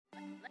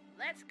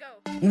Let's go.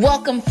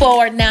 Welcome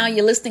forward now.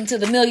 You're listening to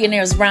the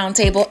Millionaires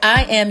Roundtable.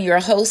 I am your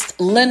host,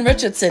 Lynn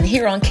Richardson,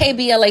 here on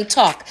KBLA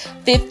Talk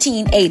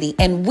 1580.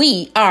 And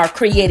we are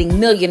creating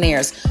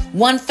millionaires,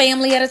 one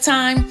family at a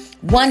time,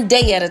 one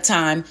day at a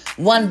time,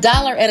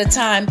 $1 at a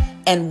time,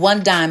 and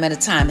one dime at a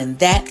time. And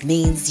that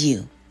means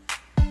you.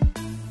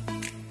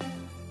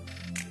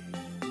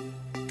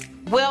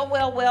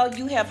 Well,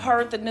 you have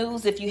heard the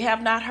news. If you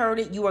have not heard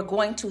it, you are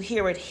going to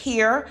hear it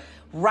here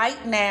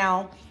right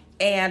now.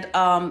 And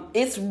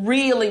it's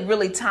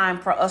really time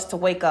for us to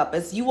wake up.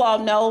 As you all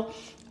know,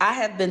 I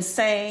have been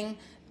saying,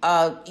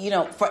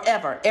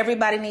 forever,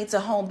 everybody needs a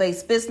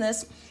home-based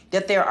business,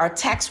 that there are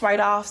tax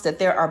write-offs, that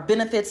there are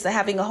benefits to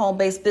having a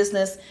home-based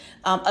business.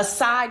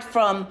 Aside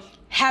from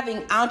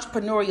having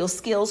entrepreneurial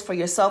skills for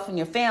yourself and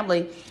your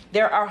family,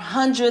 there are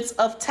hundreds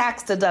of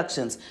tax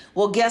deductions.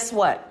 Well, guess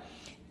what?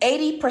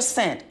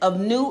 80% of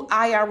new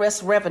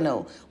IRS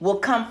revenue will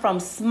come from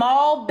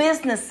small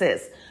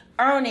businesses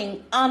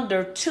earning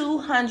under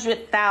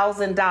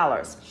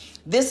 $200,000.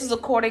 This is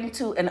according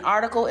to an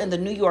article in the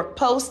New York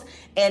Post,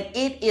 and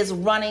it is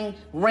running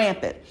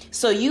rampant.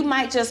 So you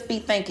might just be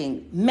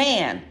thinking,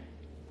 man,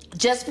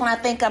 just when I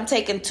think I'm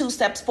taking 2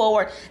 steps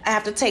forward, I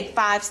have to take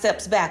 5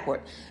 steps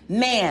backward.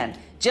 Man,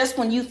 just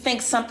when you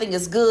think something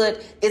is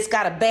good, it's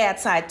got a bad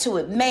side to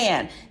it.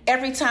 Man,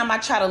 every time I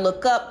try to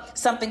look up,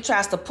 something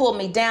tries to pull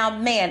me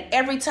down. Man,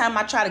 every time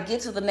I try to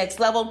get to the next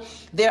level,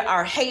 there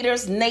are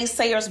haters,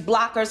 naysayers,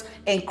 blockers,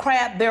 and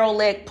crab barrel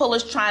leg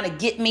pullers trying to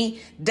get me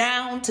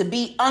down to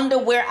be under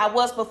where I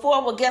was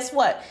before. Well, guess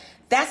what?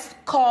 That's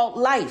called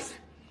life.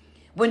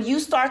 When you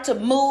start to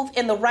move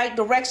in the right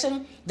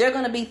direction, there are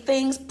going to be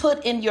things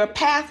put in your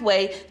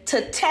pathway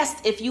to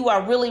test if you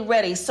are really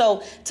ready.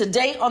 So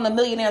today on the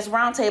Millionaires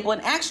Roundtable,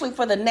 and actually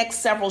for the next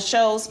several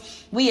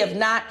shows, we have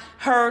not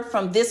heard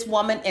from this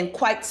woman in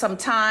quite some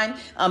time.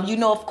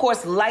 Of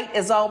course, Light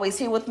is always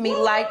here with me.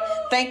 Light,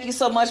 thank you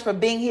so much for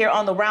being here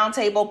on the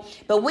roundtable.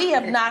 But we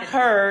have not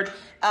heard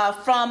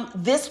from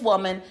this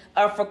woman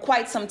for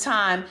quite some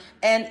time.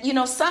 And,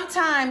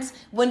 sometimes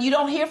when you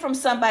don't hear from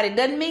somebody, it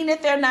doesn't mean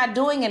that they're not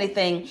doing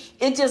anything.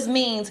 It just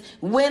means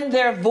when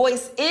their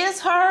voice is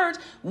heard,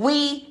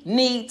 we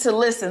need to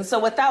listen. So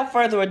without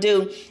further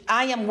ado,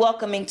 I am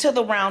welcoming to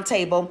the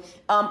roundtable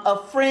a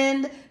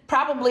friend,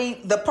 probably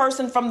the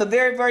person from the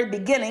very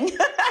beginning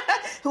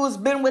who's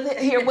been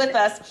here with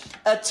us,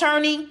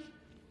 attorney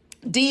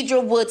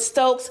Deidre Wood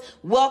Stokes.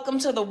 Welcome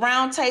to the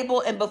round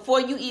table. And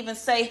before you even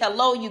say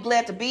hello, you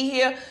glad to be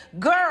here.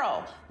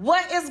 Girl,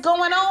 what is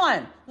going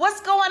on? What's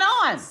going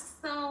on?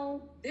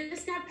 So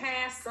this got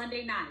passed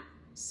Sunday night.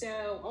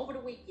 So over the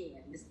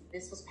weekend,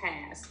 this was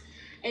passed.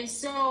 And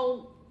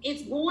so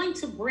it's going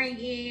to bring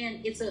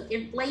in, it's an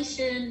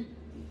inflation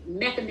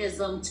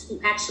mechanism to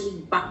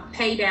actually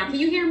pay down. Can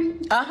you hear me?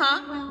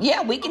 Uh-huh.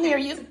 Yeah, we can hear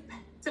you.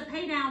 To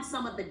pay down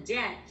some of the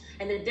debt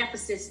and the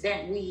deficits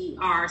that we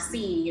are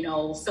seeing,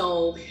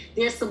 So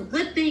there's some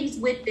good things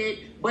with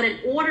it, but in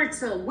order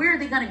to, where are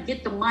they going to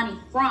get the money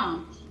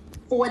from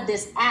for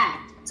this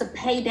act to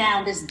pay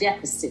down this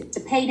deficit,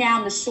 to pay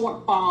down the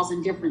shortfalls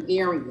in different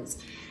areas?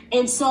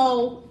 And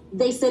so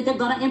they said they're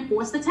going to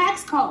enforce the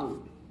tax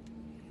code.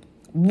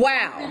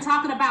 Wow. We've been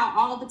talking about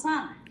all the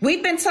time.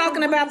 We've been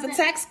talking about the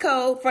tax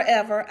code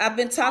forever. I've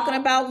been talking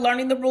about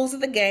learning the rules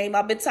of the game.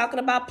 I've been talking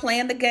about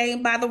playing the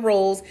game by the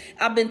rules.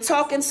 I've been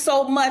talking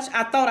so much,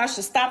 I thought I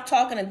should stop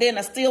talking, and then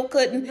I still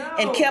couldn't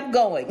and kept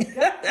going.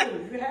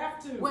 You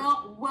have to.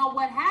 Well,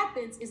 what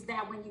happens is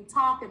that when you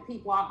talk and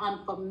people are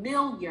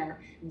unfamiliar,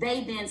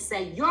 they then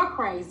say you're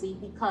crazy,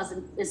 because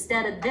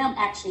instead of them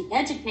actually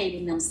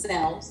educating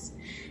themselves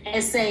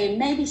and saying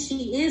maybe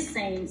she is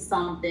saying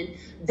something,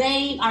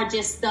 they are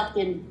just stuck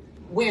in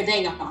where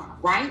they are,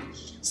 right?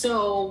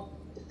 So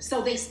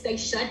they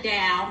shut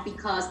down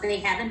because they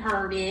haven't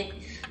heard it.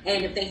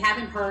 And if they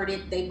haven't heard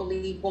it, they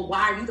believe, well,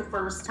 why are you the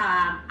first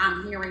time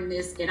I'm hearing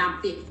this and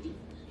I'm 50?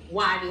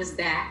 Why is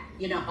that?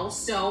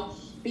 So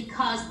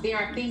because there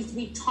are things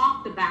we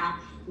talked about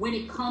when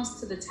it comes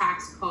to the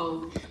tax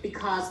code,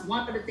 because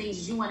one of the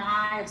things you and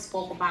I have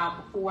spoke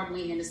about before,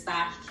 Lynn, is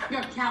that your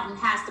accountant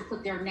has to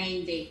put their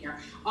name there.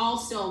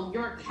 Also,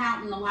 your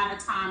accountant, a lot of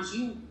times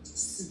you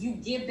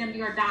give them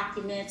your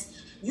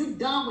documents. You've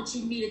done what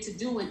you needed to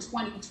do in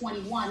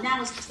 2021.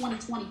 Now it's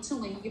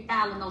 2022 and you're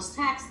filing those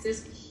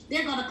taxes.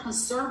 They're going to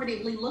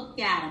conservatively look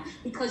at them,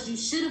 because you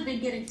should have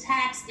been getting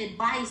tax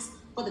advice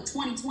for the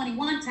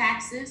 2021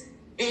 taxes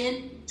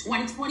in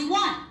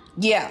 2021.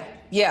 Yeah.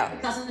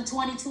 Because in the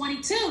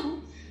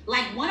 2022,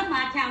 like one of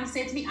my accountants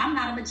said to me, I'm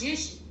not a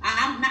magician.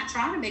 I'm not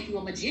trying to make you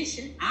a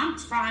magician. I'm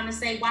trying to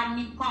say, why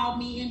didn't you call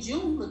me in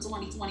June of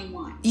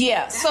 2021?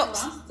 Yeah. That's what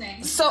I'm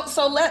saying.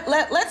 So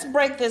let's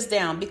break this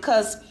down,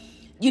 because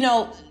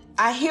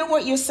I hear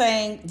what you're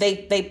saying.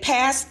 They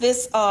passed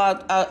this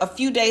a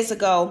few days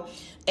ago,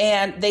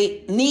 and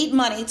they need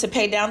money to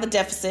pay down the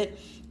deficit.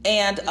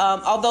 And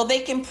although they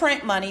can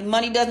print money,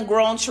 money doesn't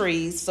grow on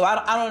trees. So I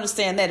don't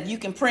understand that. If you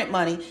can print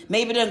money,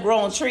 maybe it doesn't grow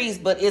on trees,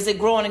 but is it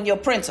growing in your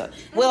printer?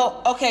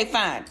 Well, okay,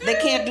 fine. They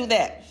can't do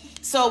that.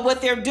 So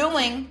what they're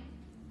doing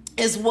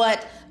is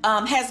what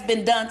has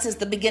been done since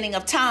the beginning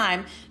of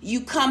time.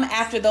 You come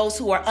after those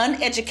who are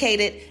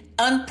uneducated,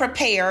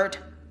 unprepared,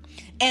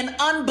 and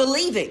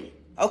unbelieving.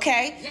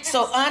 Okay? Yes.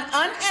 So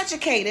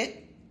uneducated,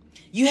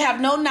 you have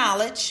no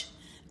knowledge,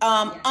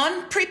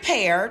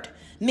 unprepared,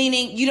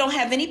 meaning you don't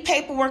have any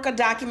paperwork or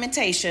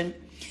documentation,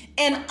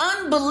 and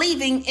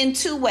unbelieving in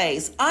two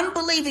ways.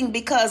 Unbelieving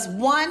because,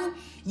 one,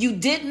 you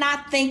did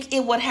not think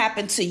it would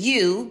happen to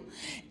you,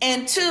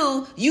 and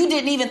two, you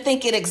didn't even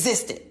think it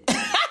existed.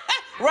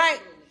 Right?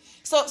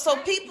 So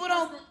people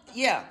don't,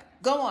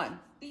 go on.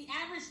 The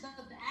average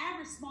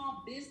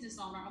small business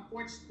owner,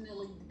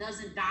 unfortunately,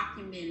 doesn't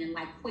document in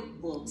like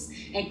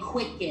QuickBooks and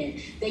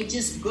Quicken. They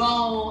just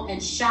go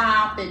and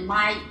shop and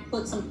might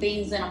put some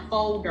things in a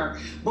folder.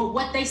 But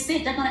what they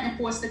said, they're going to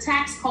enforce the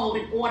tax code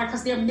in order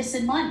because they're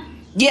missing money.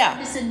 Yeah.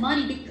 They're missing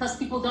money because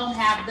people don't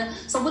have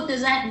so what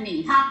does that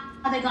mean? How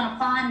are they going to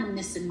find the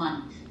missing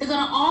money? They're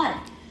going to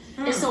audit.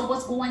 And so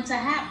what's going to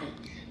happen?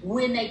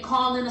 When they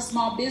call in a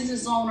small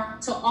business owner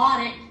to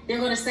audit, they're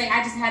going to say,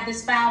 I just have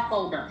this file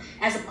folder.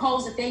 As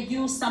opposed if they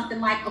use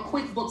something like a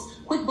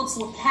QuickBooks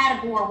will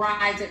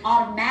categorize it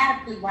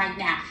automatically right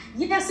now.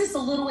 Yes, it's a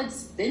little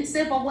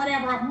expensive or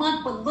whatever a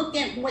month, but look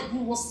at what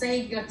you will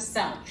save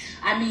yourself.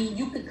 I mean,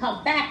 you could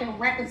come back and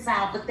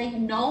reconcile, but they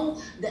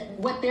know that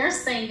what they're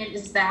saying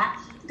is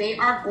that they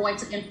are going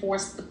to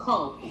enforce the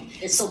code.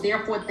 And so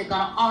therefore they're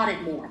going to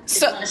audit more.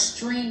 They're going to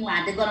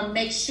streamline. They're going to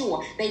make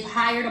sure. They've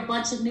hired a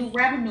bunch of new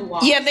revenue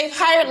officers. Yeah, they've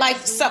hired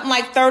something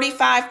like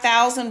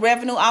 35,000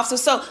 revenue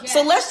officers. So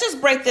let's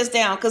just break this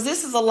down because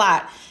this is a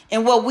lot.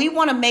 And what we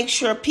want to make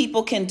sure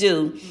people can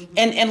do,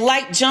 and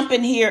like jump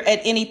in here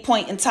at any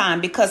point in time,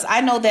 because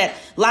I know that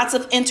lots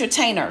of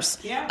entertainers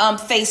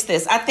face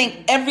this. I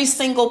think every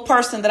single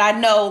person that I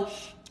know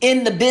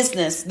in the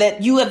business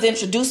that you have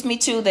introduced me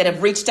to, that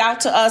have reached out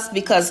to us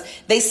because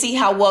they see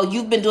how well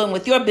you've been doing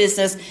with your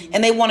business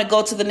and they want to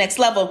go to the next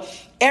level.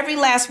 Every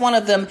last one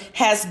of them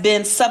has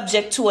been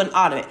subject to an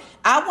audit.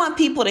 I want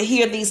people to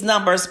hear these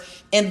numbers,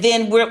 and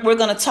then we're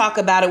going to talk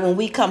about it when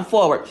we come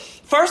forward.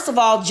 First of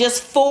all,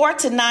 just 4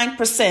 to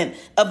 9%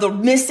 of the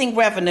missing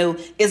revenue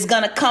is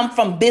going to come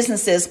from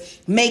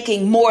businesses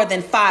making more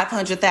than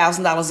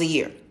 $500,000 a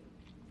year.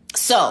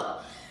 So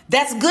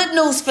that's good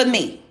news for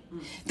me.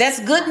 That's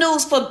good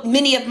news for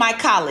many of my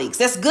colleagues.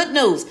 That's good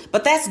news,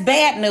 but that's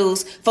bad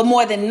news for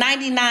more than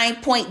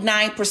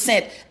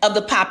 99.9% of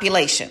the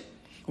population,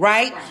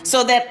 right?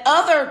 So that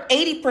other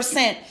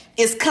 80%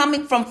 is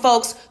coming from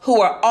folks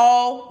who are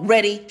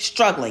already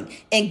struggling.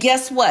 And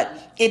guess what?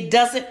 It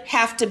doesn't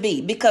have to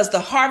be, because the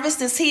harvest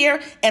is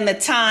here and the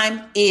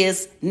time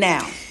is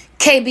now.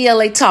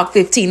 KBLA Talk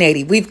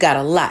 1580. We've got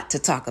a lot to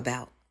talk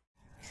about.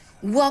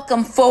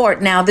 Welcome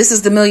forward now. This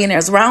is the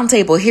Millionaires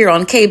Roundtable here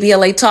on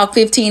KBLA Talk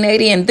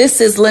 1580. And this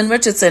is Lynn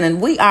Richardson.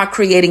 And we are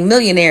creating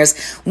millionaires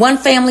one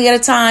family at a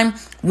time,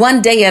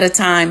 one day at a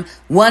time,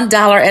 $1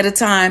 at a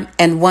time,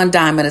 and one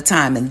dime at a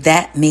time. And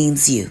that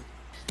means you.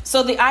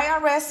 So the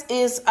IRS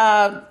is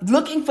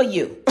looking for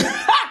you.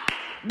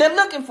 They're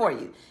looking for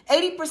you.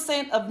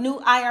 80% of new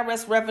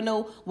IRS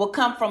revenue will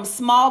come from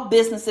small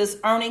businesses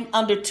earning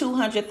under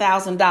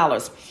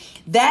 $200,000.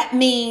 That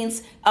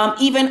means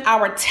even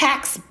our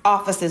tax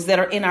offices that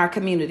are in our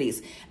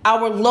communities,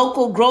 our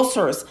local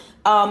grocers,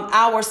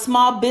 our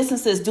small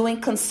businesses doing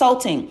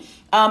consulting,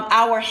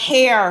 our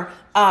hair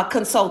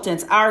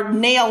consultants, our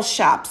nail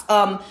shops,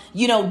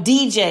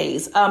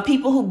 DJs,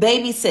 people who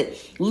babysit,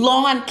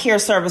 lawn care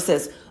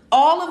services,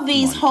 all of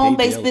these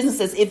home-based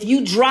businesses. If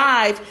you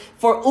drive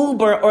for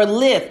Uber or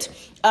Lyft,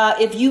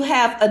 if you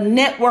have a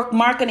network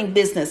marketing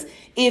business,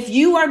 if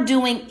you are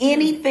doing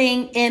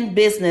anything in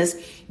business,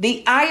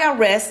 the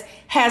IRS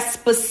has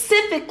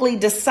specifically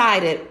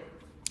decided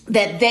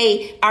that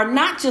they are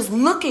not just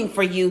looking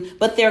for you,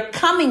 but they're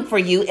coming for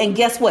you. And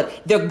guess what?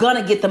 They're going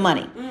to get the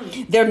money.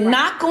 They're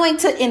not going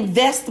to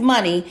invest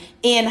money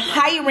in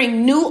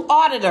hiring new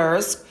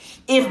auditors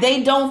if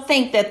they don't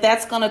think that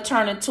that's going to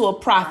turn into a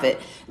profit.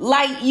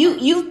 Like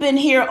you've been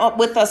here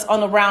with us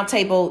on the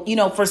roundtable,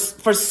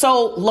 for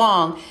so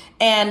long.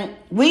 And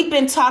we've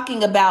been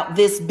talking about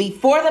this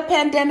before the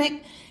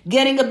pandemic,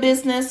 getting a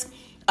business,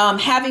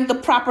 having the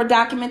proper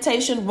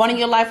documentation, running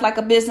your life like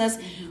a business.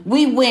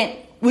 We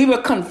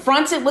were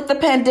confronted with the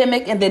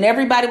pandemic, and then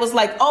everybody was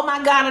like, oh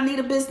my God, I need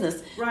a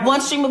business. Right. One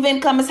stream of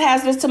income is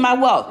hazardous to my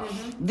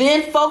wealth.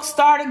 Then folks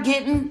started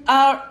getting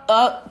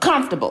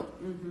comfortable.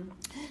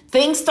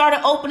 Things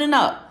started opening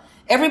up.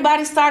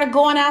 Everybody started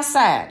going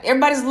outside.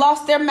 Everybody's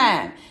lost their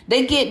mind.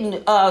 They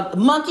getting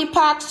monkey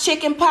pox,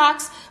 chicken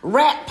pox,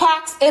 rat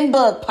pox, and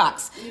bug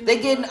pox. They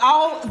getting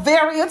all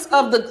variants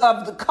of the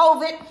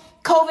COVID.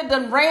 COVID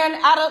done ran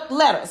out of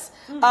letters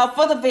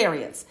for the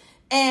variants.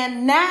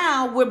 And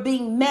now we're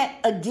being met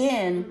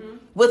again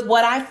with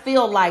what I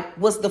feel like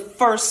was the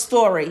first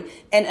story.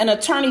 And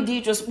attorney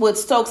Deidre Wood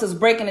Stokes is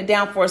breaking it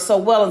down for us so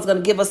well and is going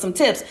to give us some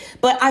tips.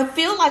 But I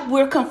feel like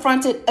we're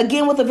confronted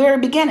again with the very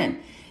beginning.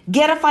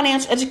 Get a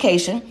financial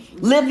education,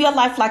 live your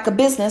life like a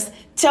business,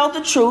 tell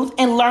the truth,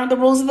 and learn the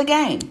rules of the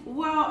game.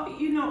 Well,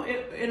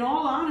 in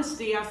all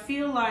honesty, I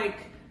feel like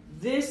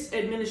this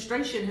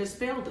administration has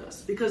failed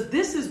us, because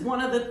this is one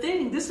of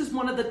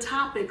the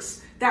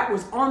topics that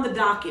was on the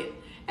docket,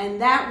 and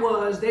that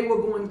was they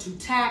were going to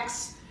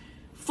tax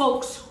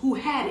folks who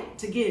had it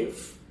to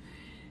give.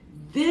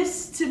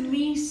 This to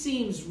me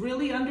seems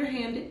really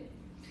underhanded,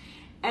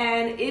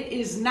 and it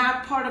is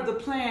not part of the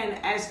plan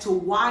as to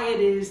why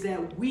it is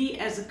that we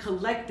as a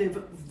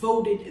collective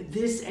voted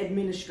this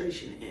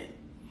administration in.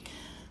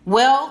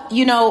 Well,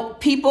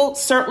 people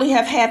certainly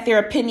have had their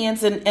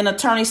opinions, and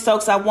Attorney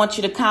Stokes, I want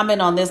you to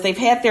comment on this. They've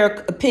had their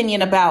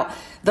opinion about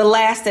the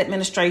last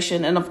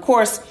administration. And of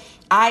course,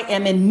 I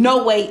am in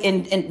no way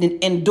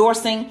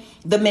endorsing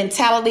the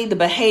mentality, the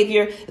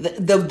behavior,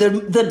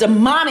 the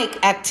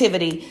demonic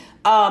activity.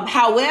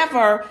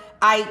 However,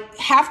 I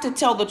have to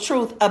tell the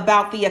truth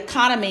about the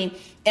economy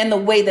and the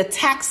way the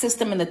tax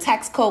system and the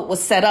tax code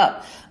was set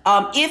up.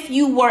 If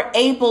you were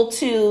able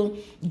to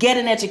get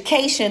an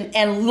education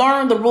and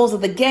learn the rules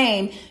of the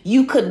game,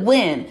 you could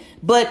win.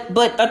 But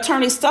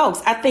Attorney Stokes,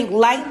 I think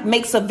Light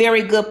makes a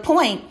very good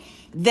point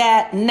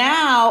that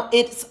now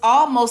it's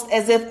almost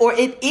as if, or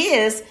it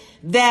is,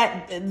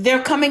 that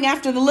they're coming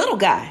after the little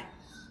guy.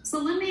 So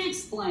let me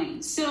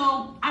explain.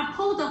 So I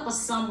pulled up a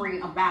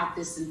summary about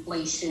this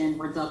Inflation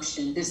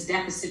Reduction, this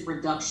Deficit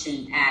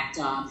Reduction Act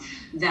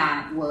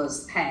that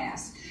was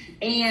passed.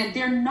 And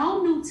there are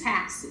no new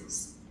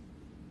taxes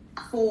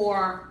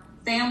for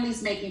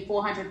families making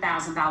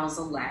 $400,000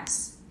 or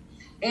less.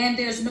 And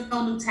there's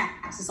no new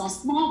taxes on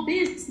small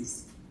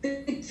business.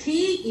 The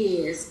key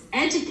is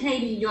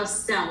educating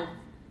yourself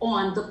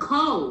on the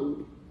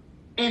code,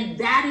 and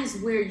that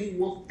is where you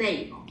will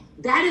fail.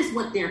 That is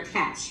what they're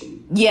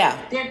capturing. Yeah.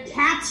 They're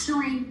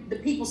capturing the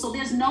people. So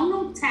there's no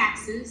new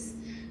taxes.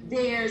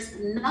 There's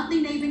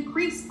nothing they've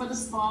increased for the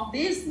small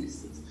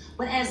businesses.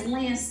 But as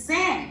Lynn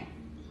said,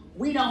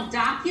 we don't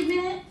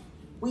document.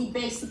 We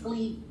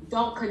basically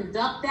don't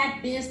conduct that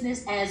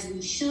business as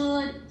we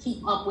should.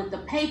 Keep up with the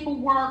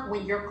paperwork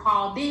when you're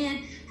called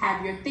in.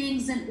 Have your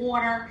things in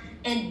order.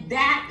 And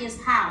that is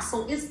how.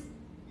 So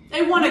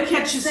they want to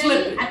catch you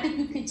slipping. I think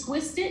you can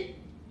twist it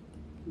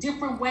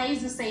different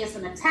ways to say it's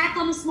an attack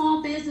on the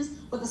small business,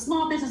 but the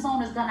small business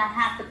owner is going to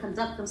have to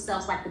conduct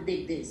themselves like the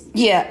big business.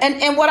 Yeah.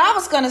 And what I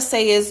was going to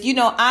say is,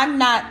 I'm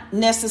not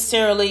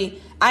necessarily,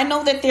 I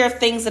know that there are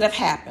things that have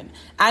happened.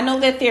 I know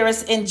that there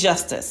is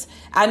injustice.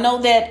 I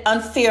know that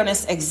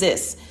unfairness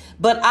exists,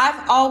 but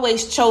I've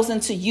always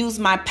chosen to use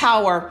my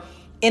power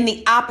in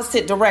the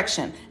opposite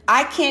direction.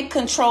 I can't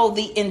control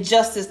the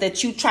injustice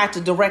that you try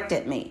to direct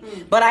at me,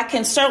 but I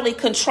can certainly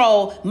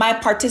control my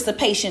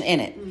participation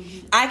in it.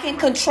 I can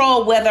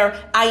control whether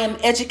I am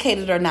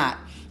educated or not.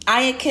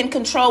 I can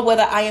control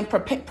whether I am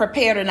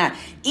prepared or not.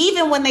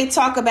 Even when they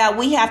talk about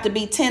we have to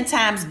be 10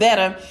 times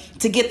better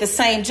to get the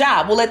same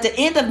job. Well, at the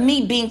end of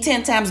me being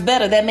 10 times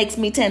better, that makes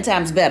me 10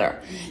 times better.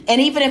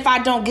 And even if I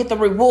don't get the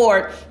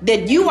reward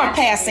that you are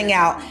passing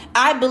out,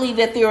 I believe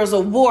that there is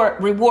a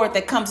reward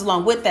that comes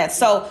along with that.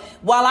 So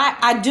while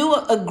I do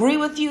agree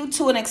with you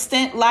to an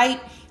extent,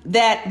 Light,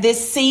 that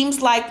this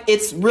seems like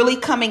it's really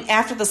coming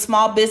after the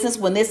small business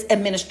when this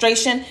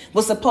administration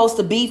was supposed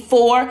to be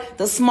for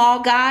the small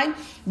guy.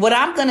 What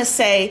I'm going to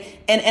say,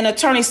 and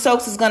Attorney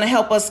Stokes is going to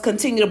help us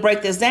continue to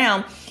break this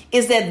down,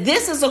 is that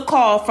this is a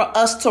call for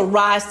us to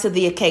rise to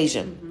the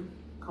occasion.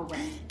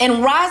 Correct.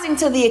 And rising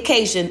to the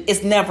occasion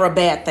is never a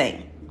bad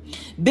thing.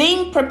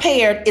 Being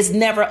prepared is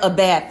never a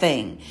bad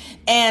thing.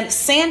 And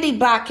Sandy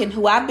Bakken,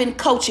 who I've been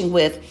coaching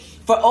with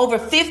for over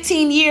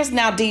 15 years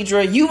now,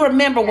 Deidre, you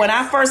remember when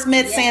I first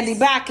met Sandy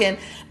Bakken,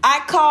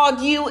 I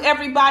called you,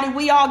 everybody,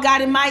 we all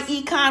got in my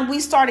econ. We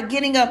started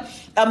getting a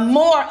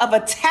more of a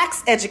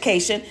tax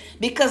education,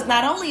 because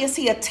not only is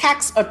he a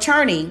tax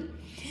attorney,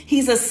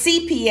 he's a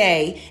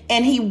CPA,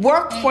 and he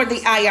worked for the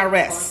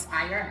IRS.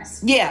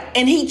 Yeah,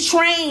 and he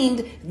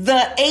trained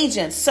the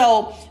agents.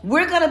 So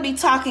we're going to be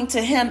talking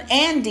to him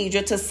and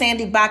Deidre, to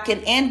Sandy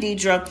Bakken and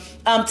Deidre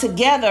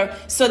together,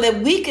 so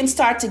that we can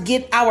start to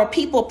get our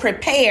people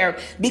prepared,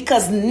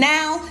 because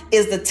now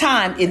is the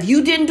time. If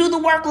you didn't do the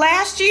work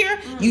last year,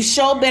 you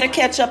sure better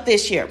catch up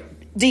this year.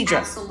 Deidre.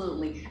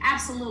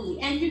 Absolutely.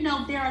 And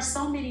there are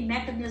so many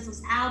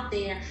mechanisms out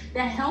there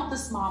that help the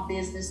small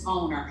business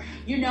owner.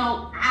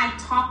 I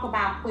talk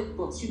about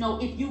QuickBooks.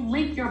 If you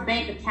link your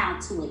bank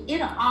account to it,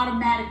 it'll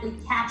automatically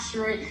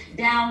capture it,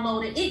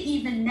 download it. It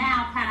even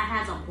now kind of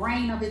has a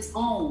brain of its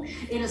own.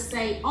 It'll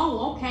say,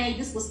 oh, okay,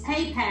 this was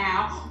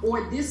PayPal,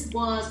 or this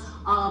was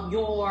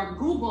your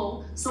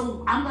Google,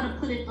 so I'm going to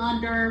put it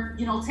under,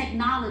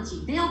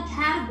 technology. They'll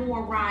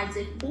categorize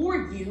it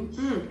for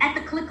you at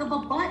the click of a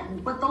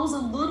button. But those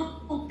are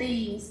little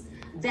things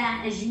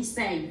that, as you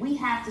say, we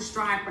have to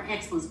strive for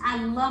excellence. I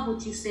love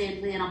what you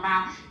said, Lynn,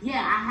 about, I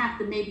have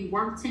to maybe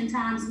work 10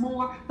 times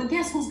more, but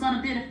guess who's going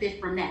to benefit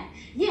from that?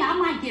 I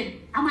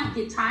might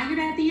get tired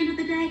at the end of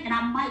the day, and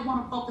I might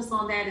want to focus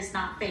on that. It's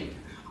not fair.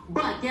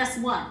 But guess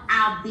what?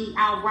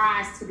 I'll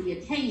rise to the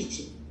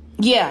occasion.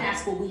 Yeah.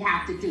 That's what we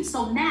have to do.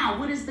 So now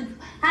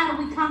how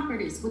do we conquer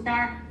this with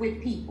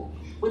people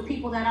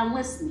that are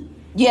listening?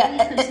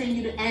 Yeah, Please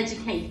continue to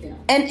educate them.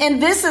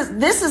 And this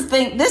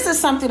is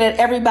something that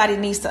everybody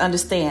needs to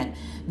understand.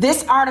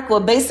 This article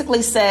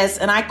basically says,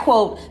 and I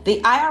quote,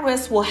 the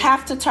IRS will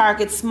have to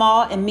target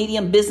small and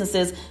medium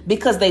businesses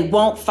because they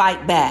won't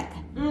fight back.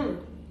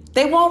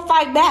 They won't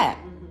fight back.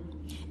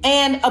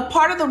 And a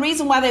part of the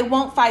reason why they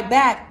won't fight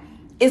back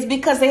is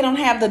because they don't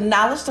have the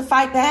knowledge to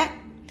fight back.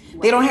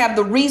 They don't have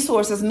the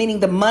resources, meaning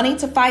the money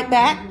to fight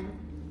back.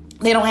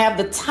 They don't have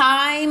the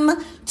time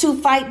to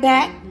fight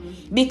back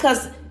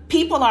because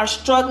people are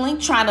struggling,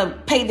 trying to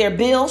pay their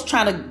bills,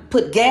 trying to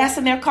put gas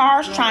in their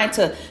cars, trying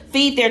to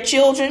feed their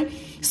children.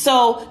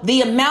 So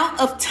the amount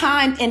of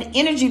time and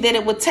energy that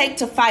it would take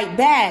to fight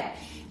back,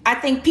 I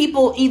think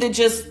people either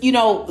just,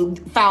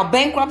 file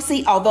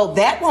bankruptcy, although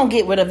that won't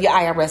get rid of your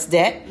IRS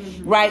debt,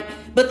 right?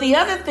 But the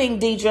other thing,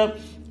 Deidre,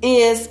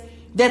 is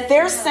that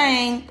they're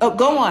saying,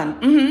 go on.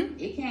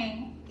 It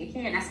can.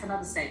 That's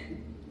another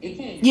statement. It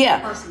can. Yeah.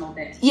 Personal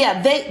debt.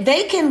 Yeah.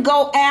 They can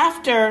go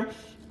after,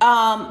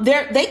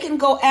 they can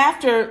go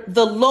after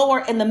the lower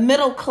and the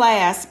middle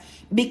class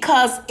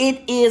because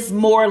it is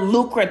more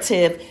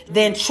lucrative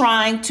than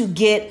trying to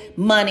get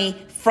money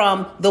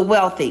from the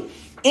wealthy.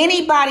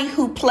 Anybody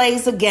who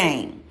plays a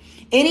game,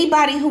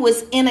 anybody who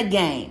is in a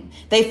game,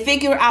 they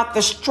figure out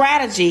the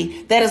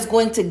strategy that is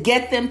going to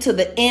get them to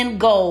the end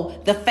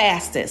goal the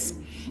fastest.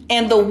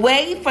 And the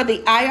way for the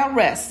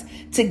IRS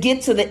to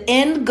get to the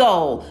end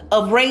goal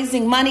of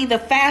raising money the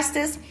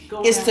fastest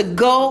is to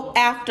go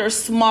after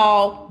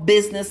small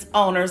business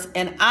owners.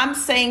 And I'm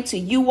saying to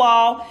you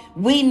all,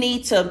 we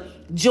need to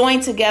join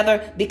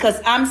together because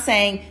I'm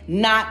saying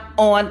not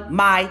on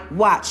my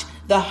watch.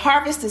 The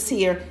harvest is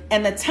here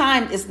and the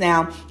time is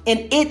now, and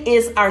it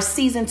is our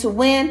season to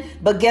win.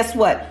 But guess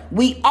what?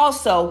 We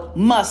also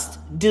must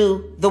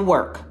do the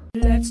work.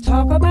 Let's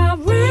talk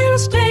about real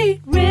estate,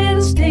 real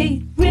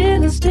estate,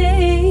 real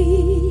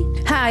estate.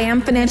 Hi,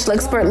 I'm financial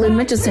expert Lynn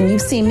Richardson.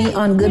 You've seen me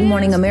on Good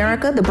Morning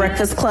America, The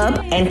Breakfast Club,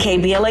 and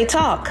KBLA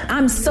Talk.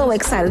 I'm so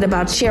excited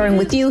about sharing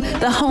with you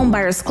the Home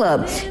Buyers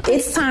Club.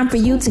 It's time for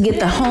you to get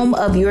the home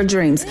of your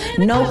dreams.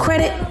 No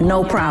credit,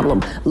 no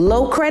problem.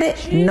 Low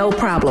credit, no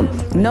problem.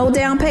 No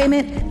down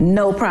payment,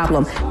 no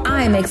problem.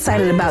 I am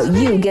excited about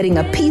you getting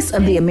a piece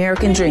of the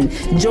American dream.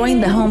 Join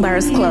the Home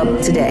Buyers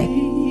Club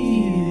today.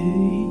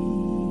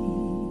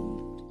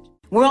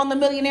 We're on the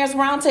Millionaires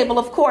Roundtable,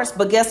 of course,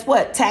 but guess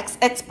what? Tax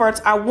experts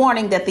are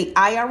warning that the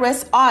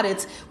IRS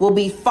audits will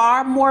be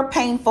far more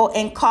painful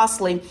and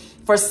costly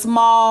for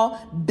small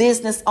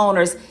business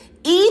owners,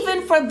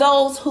 even for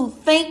those who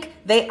think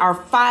they are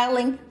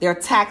filing their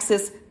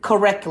taxes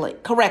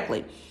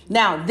correctly.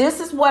 Now, this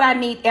is what I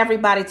need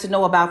everybody to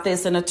know about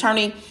this. And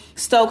Attorney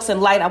Stokes and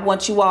Light, I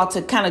want you all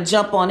to kind of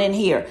jump on in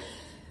here.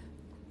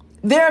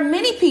 There are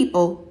many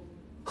people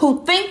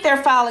who think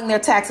they're filing their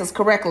taxes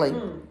correctly.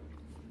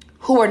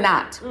 Who are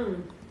not.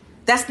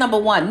 That's number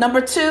one. Number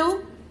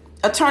two,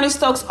 Attorney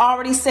Stokes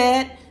already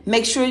said,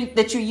 make sure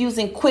that you're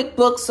using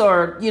QuickBooks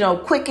or,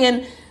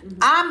 Quicken.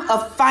 I'm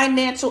a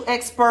financial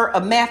expert,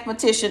 a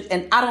mathematician,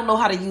 and I don't know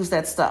how to use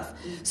that stuff.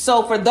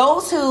 So for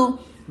those who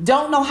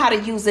don't know how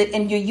to use it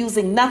and you're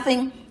using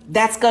nothing,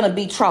 that's going to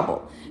be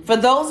trouble. For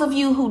those of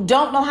you who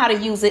don't know how to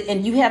use it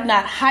and you have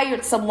not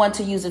hired someone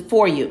to use it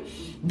for you,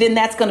 then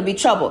that's going to be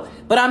trouble.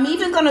 But I'm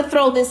even going to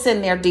throw this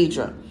in there,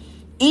 Deidre.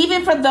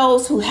 Even for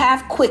those who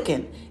have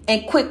Quicken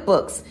and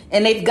QuickBooks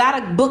and they've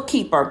got a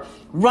bookkeeper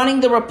running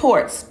the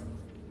reports,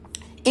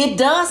 it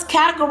does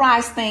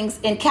categorize things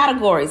in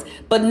categories.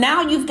 But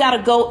now you've got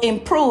to go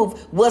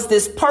improve. Was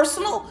this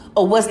personal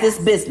or was this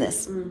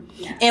business?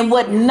 And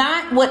what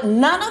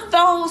none of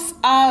those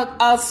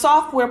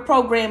software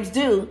programs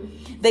do,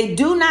 they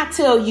do not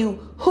tell you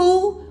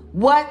who,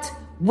 what,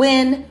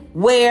 when,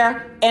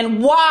 where,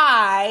 and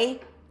why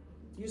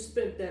you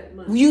spent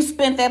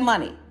that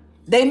money.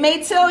 They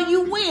may tell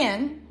you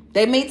when,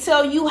 they may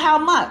tell you how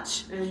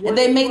much, and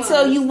they may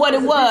tell you what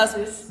it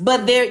was,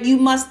 but you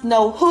must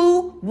know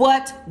who,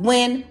 what,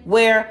 when,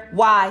 where,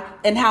 why,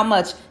 and how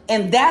much.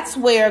 And that's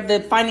where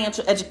the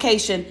financial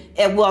education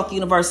at Wealth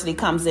University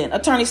comes in.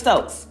 Attorney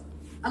Stokes.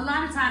 A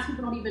lot of times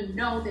people don't even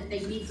know that they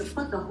need to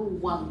put the who,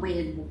 what,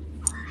 when,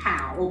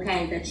 how,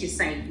 that you're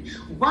saying.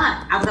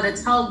 But I'm going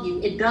to tell you,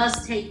 it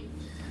does take,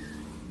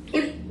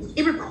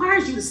 it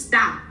requires you to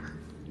stop.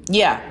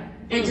 Yeah.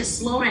 And just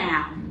slow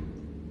down.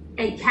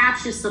 And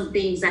capture some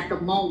things at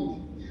the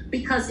moment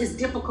because it's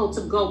difficult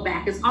to go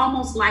back. It's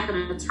almost like an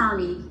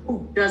attorney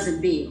who doesn't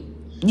bill.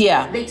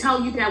 Yeah. They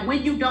tell you that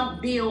when you don't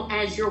bill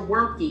as you're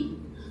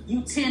working,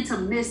 you tend to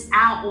miss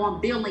out on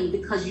billing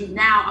because you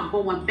now are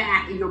going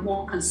back and you're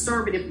more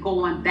conservative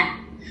going back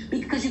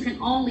because you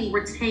can only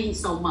retain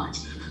so much.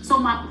 So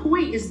my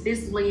point is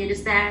this, Lynn,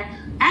 is that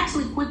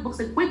actually QuickBooks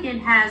and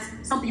Quicken has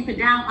something you can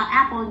download an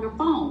app on your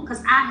phone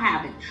because I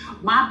have it.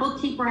 My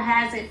bookkeeper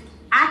has it.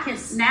 I can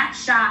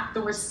snapshot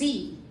the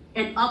receipt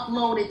and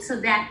upload it to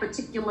that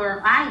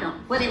particular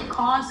item, but it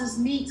causes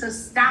me to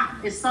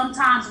stop. And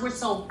sometimes we're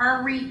so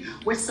hurried,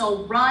 we're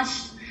so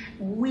rushed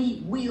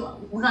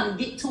we're gonna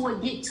get to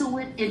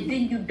it, and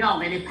then you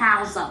don't, and it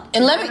piles up.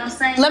 And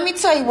let me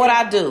tell you what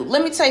I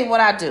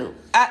do.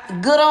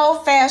 Good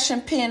old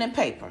fashioned pen and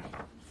paper.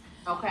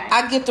 Okay.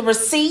 I get the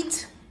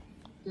receipt.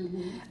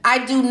 Mm-hmm.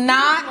 I do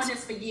not. You've been doing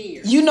this for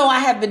years. You know I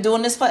have been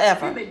doing this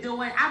forever. You've been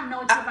doing. I know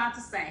what you're about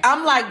to say.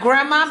 I'm like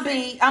Grandma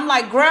B. I'm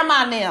like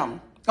Grandma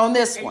Nim on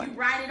this and one. You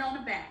write it on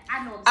the back.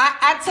 I know.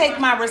 I take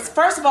my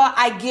first of all,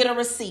 I get a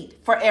receipt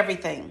for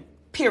everything.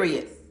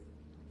 Period.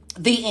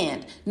 The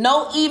end.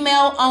 No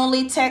email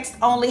only, text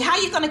only.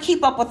 How you going to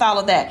keep up with all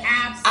of that?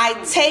 Absolutely.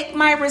 I take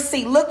my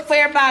receipt. Look, for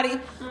everybody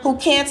who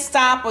can't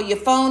stop, or your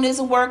phone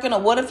isn't working, or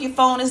what if your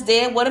phone is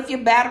dead? What if your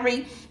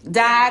battery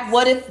died?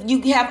 What if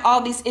you have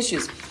all these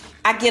issues?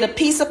 I get a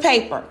piece of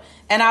paper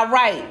and I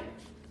write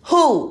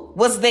who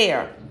was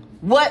there,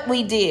 what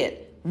we did,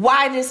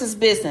 why this is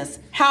business,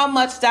 how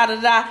much,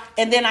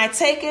 and then I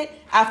take it,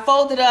 I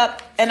fold it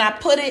up, and I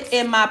put it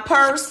in my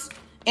purse,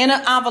 in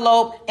an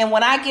envelope, and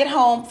when I get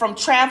home from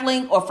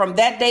traveling or from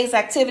that day's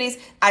activities,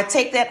 I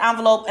take that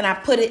envelope and I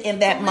put it in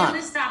that month.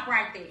 Let's stop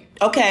right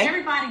there. Okay.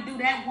 Everybody do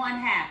that one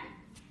habit,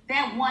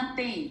 that one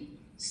thing,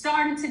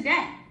 starting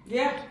today.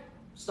 Yeah,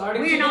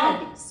 starting We're today. in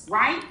August,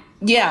 right?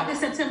 Yeah.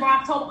 August, September,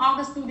 October,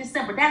 August through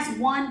December. That's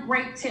one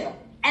great tip.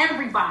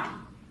 Everybody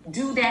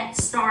do that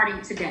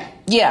starting today.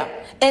 Yeah.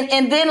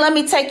 And then let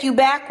me take you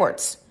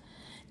backwards.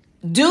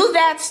 Do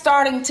that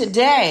starting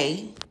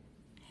today.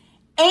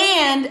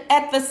 And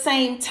at the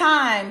same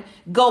time,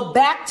 go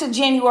back to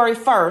January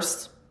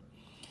 1st,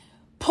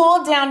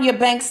 pull down your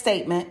bank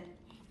statement,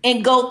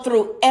 and go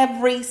through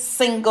every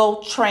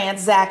single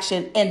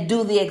transaction and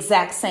do the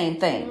exact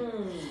same thing.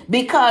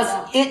 Because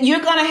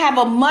you're going to have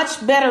a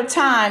much better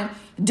time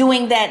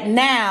doing that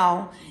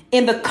now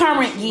in the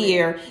current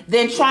year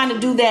than trying to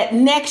do that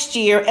next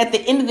year at the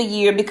end of the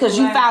year because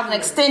you filed an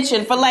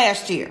extension for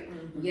last year.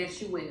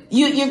 Yes, you will.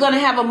 You're going to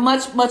have a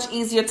much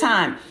easier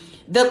time.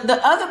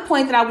 The other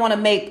point that I want to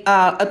make,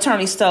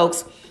 Attorney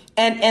Stokes,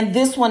 and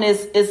this one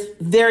is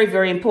very,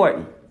 very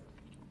important.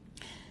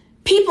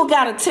 People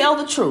got to tell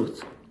the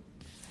truth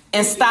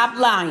and stop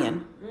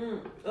lying.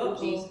 Oh,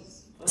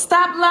 Jesus.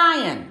 Stop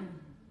lying.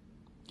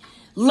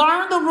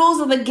 Learn the rules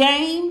of the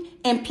game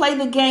and play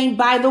the game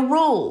by the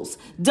rules.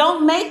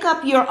 Don't make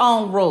up your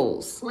own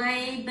rules.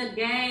 Play the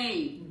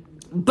game.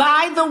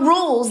 By the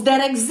rules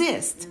that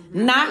exist,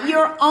 not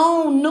your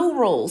own new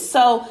rules.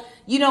 So,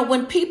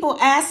 when people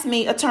ask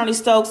me, Attorney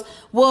Stokes,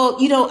 well,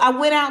 I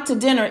went out to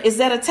dinner. Is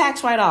that a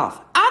tax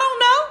write-off? I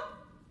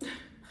don't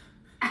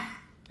know.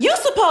 You're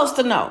supposed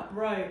to know.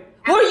 Right.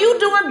 Were you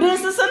doing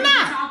business or Did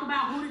not? you talk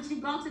about who did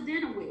you go to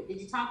dinner with?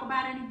 Did you talk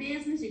about any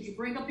business? Did you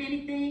bring up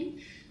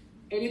anything?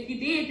 And if you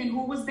did, then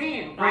who was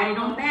there? Write it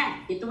on the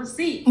back. Get the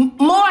receipt.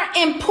 More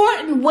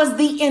important was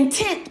the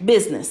intent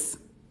business.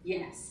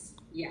 Yes.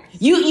 Yes.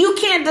 You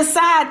can't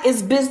decide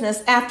it's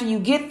business after you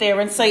get there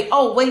and say,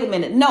 oh, wait a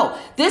minute. No,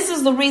 this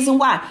is the reason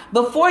why.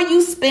 Before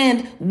you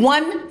spend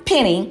one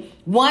penny,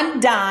 one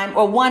dime,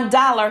 or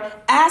 $1,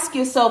 ask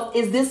yourself,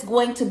 is this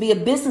going to be a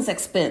business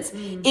expense?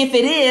 If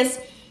it is,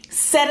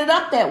 set it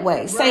up that way.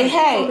 Right. Say,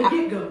 hey,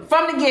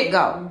 from the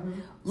get-go.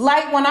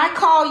 Like when I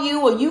call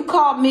you or you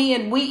call me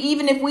and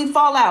even if we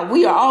fall out,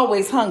 we are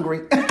always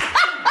hungry.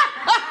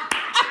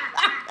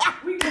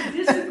 We can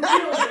disagree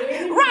over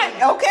anything.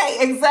 Right. Okay.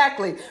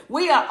 Exactly.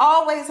 We are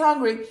always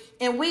hungry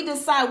and we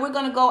decide we're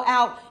going to go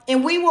out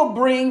and we will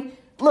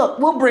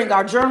we'll bring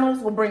our journals.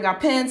 We'll bring our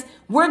pens.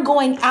 We're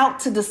going out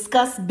to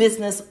discuss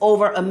business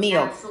over a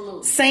meal.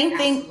 Absolutely. Same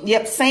thing. Absolutely.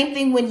 Yep. Same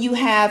thing when you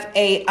have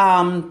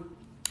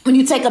when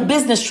you take a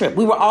business trip.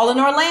 We were all in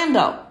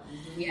Orlando.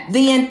 Yes.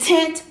 The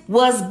intent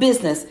was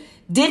business.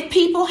 Did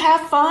people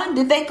have fun?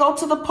 Did they go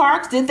to the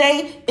parks? Did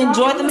they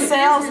enjoy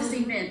themselves?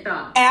 Business event,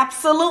 though.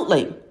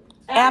 Absolutely.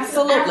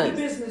 Absolutely. After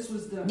business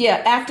was done.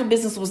 Yeah, after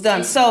business was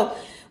done. So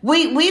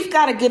we've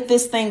got to get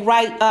this thing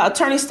right.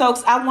 Attorney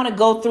Stokes, I want to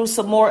go through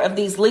some more of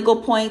these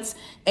legal points.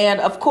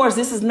 And of course,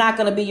 this is not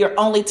going to be your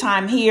only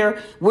time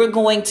here. We're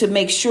going to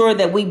make sure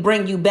that we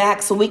bring you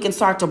back so we can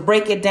start to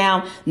break it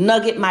down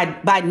nugget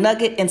by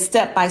nugget and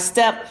step by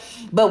step.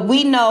 But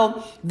we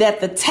know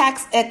that the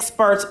tax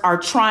experts are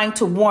trying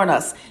to warn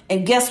us.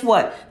 And guess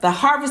what? The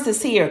harvest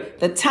is here.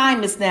 The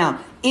time is now.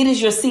 It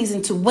is your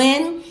season to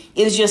win.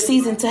 It is your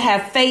season to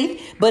have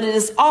faith, but it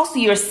is also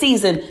your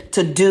season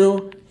to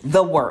do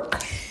the work.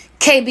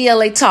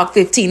 KBLA Talk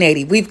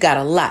 1580. We've got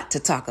a lot to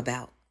talk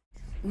about.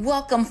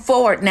 Welcome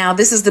forward now.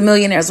 This is the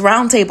Millionaires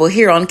Roundtable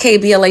here on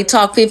KBLA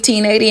Talk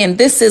 1580. And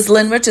this is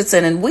Lynn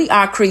Richardson. And we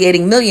are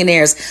creating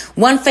millionaires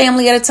one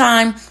family at a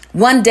time,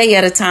 one day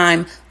at a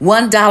time,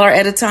 $1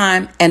 at a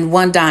time, and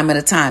one dime at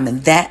a time.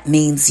 And that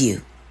means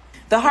you.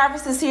 The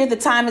harvest is here. The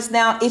time is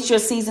now. It's your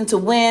season to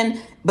win.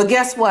 But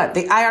guess what?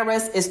 The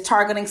IRS is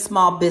targeting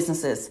small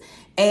businesses.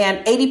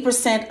 And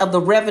 80% of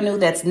the revenue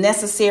that's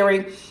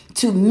necessary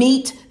to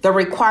meet the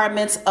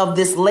requirements of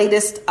this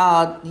latest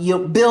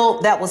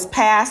bill that was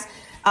passed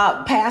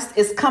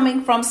is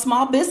coming from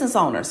small business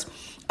owners.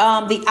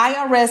 The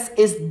IRS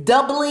is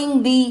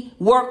doubling the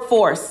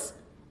workforce.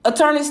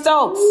 Attorney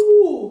Stokes.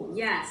 Ooh,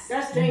 yes.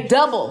 That's dangerous.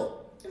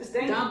 Double. That's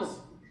dangerous. Double.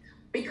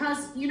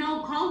 because,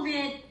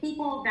 COVID,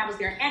 people, that was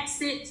their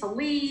exit to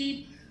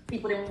leave.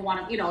 People didn't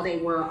want to, they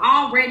were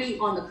already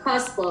on the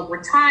cusp of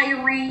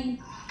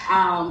retiring.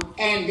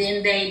 And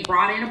then they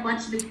brought in a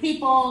bunch of new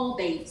people.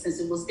 Since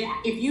it was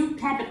that, if you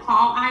had to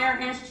call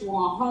IRS, you were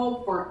on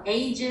hold for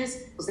ages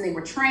because they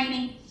were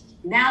training.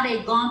 Now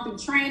they've gone through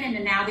training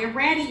and now they're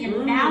ready.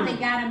 And now they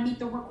got to meet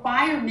the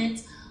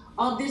requirements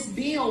of this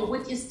bill,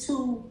 which is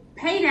to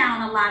pay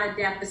down a lot of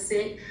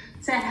deficit,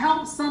 to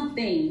help some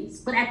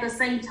things. But at the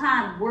same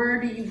time,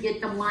 where do you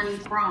get the money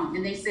from?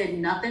 And they said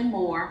nothing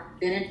more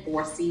than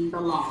enforcing the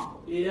law.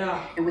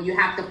 Yeah. And when you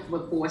have to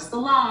enforce the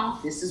law,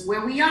 this is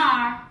where we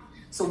are.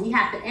 So we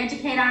have to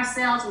educate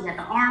ourselves. We have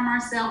to arm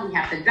ourselves. We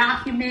have to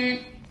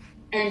document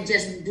and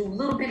just do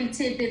little bitty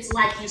tidbits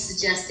like you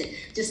suggested.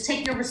 Just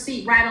take your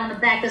receipt right on the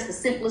back. That's the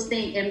simplest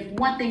thing. And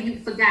one thing you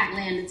forgot,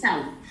 Lynn, to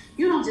tell them.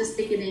 You don't just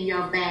stick it in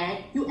your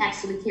bag. You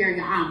actually carry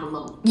your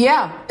envelope.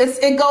 Yeah,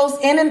 it goes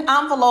in an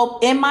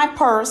envelope in my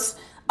purse.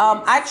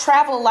 I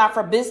travel a lot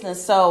for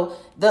business. So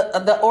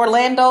the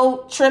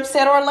Orlando trip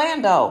said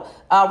Orlando.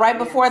 Right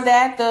before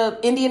that, the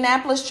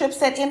Indianapolis trip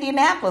said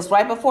Indianapolis.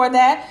 Right before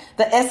that,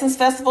 the Essence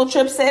Festival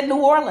trip said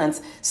New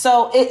Orleans.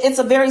 So it's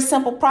a very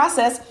simple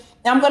process.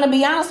 Now, I'm going to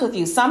be honest with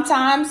you.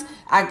 Sometimes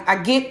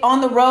I get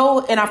on the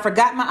road and I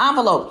forgot my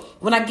envelope.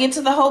 When I get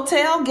to the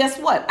hotel, guess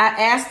what? I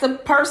ask the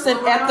person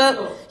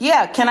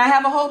can I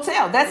have a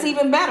hotel? That's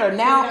even better.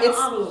 Now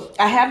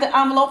I have the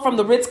envelope from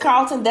the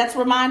Ritz-Carlton. That's a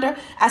reminder.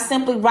 I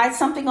simply write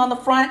something on the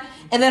front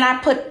and then I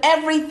put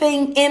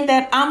everything in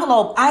that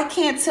envelope. I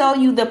can't tell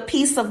you the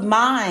peace of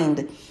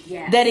mind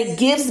that it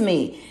gives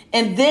me.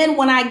 And then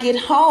when I get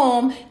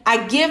home,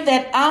 I give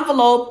that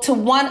envelope to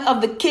one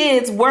of the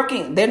kids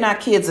working. They're not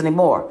kids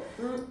anymore.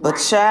 But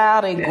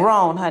child, they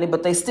grown, honey,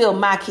 but they still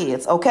my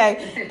kids,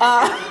 okay?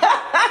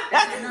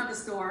 That's another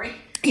story.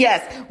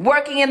 Yes,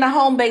 working in the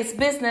home-based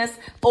business,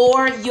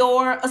 or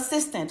your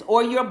assistant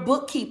or your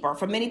bookkeeper.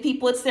 For many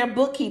people, it's their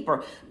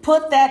bookkeeper.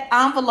 Put that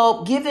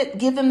envelope, give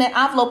them that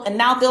envelope, and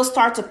now they'll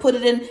start to put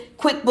it in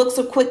QuickBooks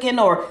or Quicken,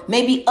 or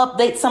maybe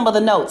update some of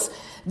the notes.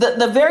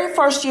 The very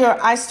first year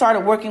I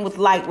started working with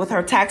Light, with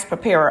her tax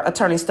preparer,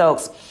 Attorney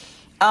Stokes,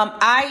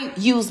 I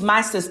use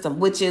my system,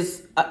 which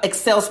is an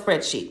Excel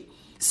spreadsheet.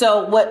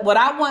 So what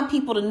I want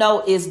people to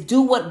know is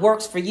do what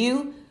works for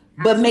you,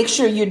 but make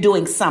sure you're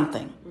doing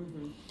something.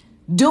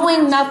 Mm-hmm.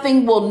 Doing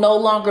nothing will no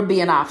longer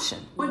be an option.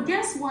 But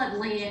guess what,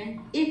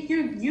 Lynn? If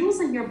you're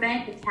using your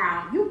bank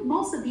account,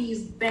 most of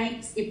these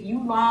banks, if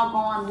you log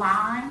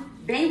online,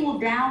 they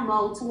will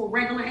download to a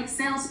regular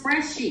Excel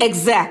spreadsheet.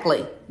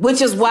 Exactly,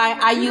 which is why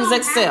I use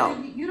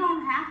Excel. You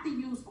don't have to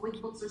use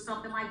QuickBooks or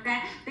something like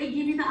that. They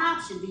give you the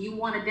option. Do you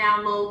want to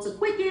download to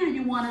Quicken, or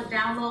you want to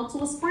download to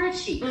a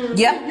spreadsheet? Mm-hmm.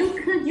 Yep.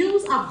 You could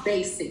use a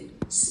basic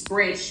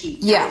spreadsheet.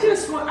 Yeah. I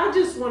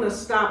just want to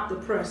stop the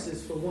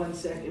presses for 1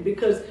 second,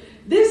 because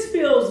this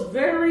feels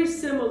very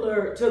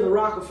similar to the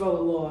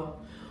Rockefeller law,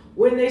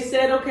 when they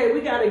said, okay,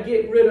 we got to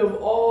get rid of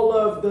all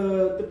of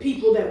the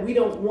people that we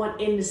don't want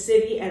in the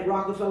city at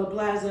Rockefeller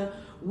Plaza.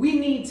 We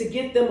need to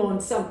get them on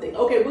something.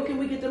 Okay, what can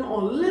we get them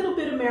on? A little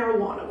bit of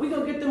marijuana. We're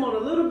going to get them on a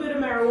little bit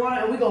of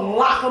marijuana, and we're going to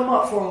lock them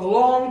up for a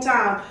long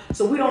time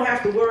so we don't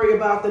have to worry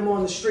about them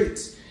on the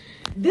streets.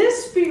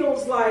 This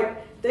feels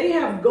like they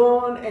have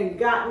gone and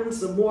gotten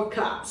some more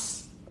cops.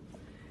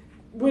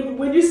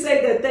 When you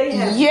say that they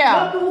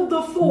have doubled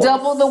the force,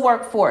 double the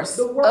workforce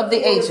of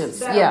the agents,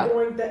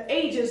 the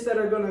agents that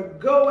are going to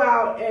go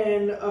out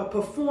and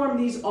perform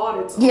these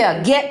audits.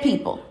 Get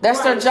people.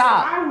 That's their job.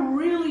 So I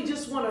really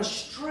just want to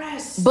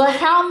stress. But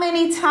how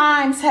many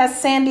times has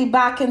Sandy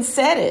Bakken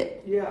said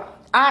it? Yeah.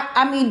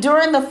 I mean,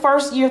 during the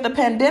first year of the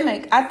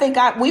pandemic, I think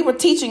we were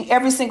teaching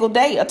every single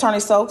day, Attorney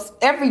Stokes,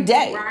 every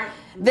day. Right.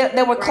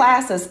 There were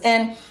classes,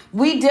 and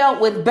we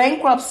dealt with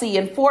bankruptcy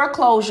and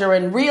foreclosure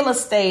and real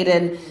estate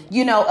and,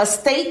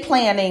 estate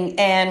planning.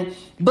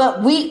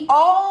 But we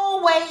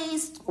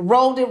always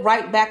rolled it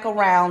right back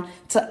around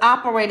to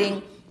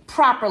operating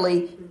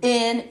properly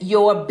in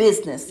your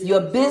business.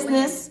 Your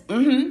business.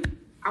 Mm-hmm.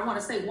 I want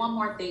to say one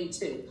more thing,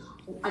 too.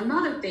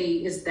 Another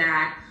thing is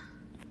that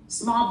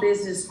small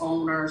business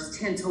owners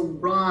tend to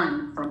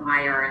run from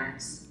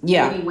IRS.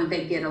 Yeah. Maybe when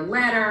they get a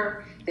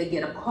letter, they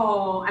get a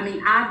call. I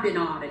mean, I've been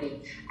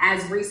audited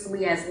as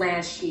recently as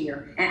last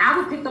year, and I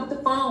would pick up the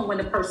phone when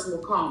the person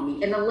would call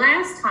me. And the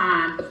last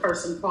time the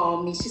person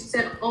called me, she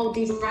said, "Oh,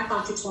 Deidre, I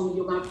thought you told me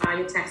you were going to file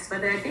your taxes by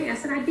that day." I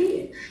said, "I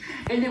did."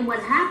 And then what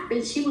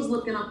happened, she was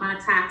looking up my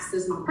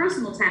taxes, my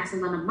personal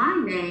taxes under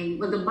my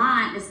name, under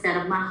mine instead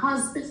of my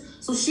husband's.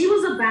 So she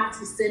was about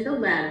to send a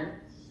letter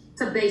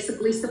to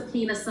basically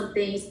subpoena some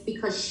things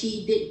because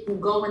she didn't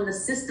go in the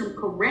system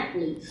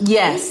correctly.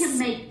 Yes. We can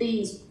make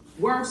things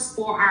worse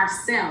for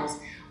ourselves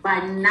by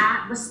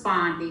not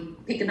responding,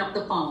 picking up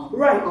the phone.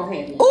 Right. Go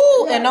ahead.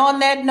 Ooh, and on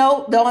that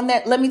note,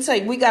 let me tell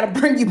you, we got to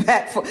bring you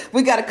back.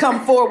 We got to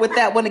come forward with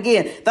that one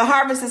again. The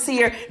harvest is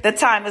here. The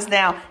time is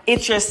now.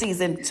 It's your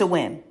season to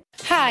win.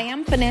 Hi,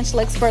 I'm financial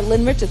expert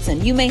Lynn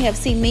Richardson. You may have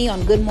seen me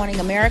on Good Morning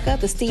America,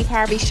 The Steve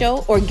Harvey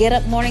Show, or Get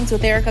Up Mornings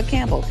with Erica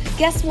Campbell.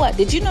 Guess what?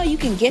 Did you know you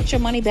can get your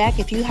money back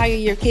if you hire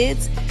your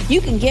kids? You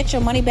can get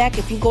your money back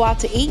if you go out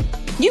to eat?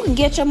 You can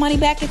get your money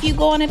back if you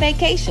go on a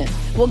vacation.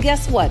 Well,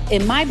 guess what?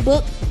 In my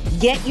book,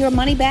 Get Your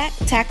Money Back,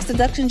 Tax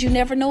Deductions You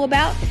Never Know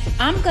About,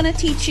 I'm going to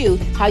teach you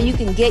how you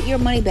can get your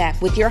money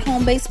back with your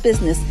home-based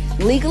business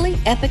legally,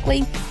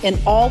 ethically, and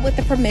all with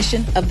the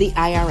permission of the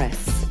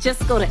IRS.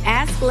 Just go to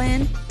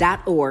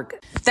asklynn.org.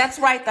 That's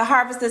right. The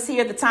harvest is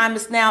here. The time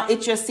is now.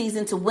 It's your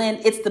season to win.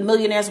 It's the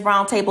Millionaires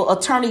Roundtable.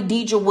 Attorney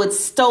Deidre Wood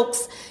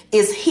Stokes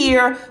is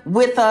here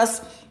with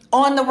us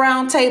on the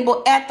round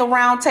table, at the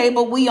round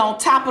table. We on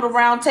top of the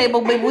round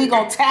table, but we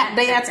going to tap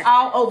dance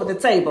all over the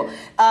table.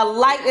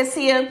 Light is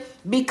here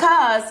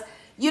because,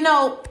 you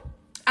know,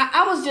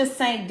 I was just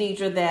saying,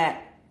 Deidre,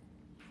 that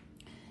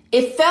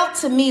it felt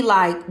to me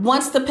like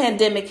once the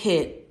pandemic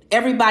hit,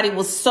 everybody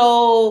was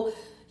so,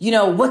 you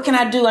know, what can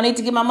I do? I need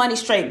to get my money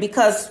straight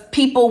because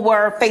people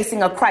were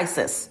facing a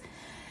crisis.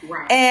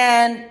 Right.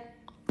 And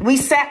we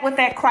sat with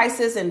that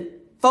crisis, and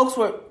folks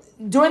were,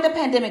 during the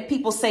pandemic,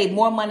 people saved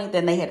more money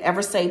than they had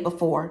ever saved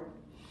before.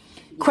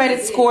 Credit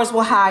scores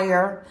were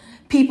higher.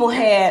 People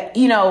had,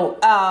 you know,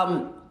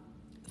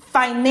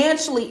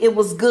 financially, it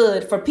was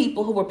good for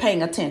people who were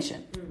paying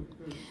attention.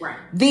 Right.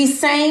 These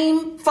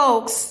same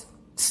folks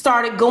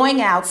started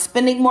going out,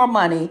 spending more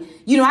money.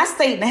 You know, I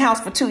stayed in the house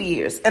for 2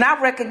 years, and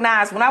I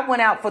recognized when I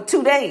went out for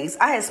 2 days,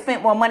 I had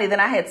spent more money than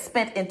I had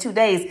spent in 2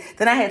 days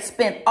than I had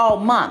spent all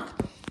month.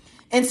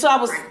 And so I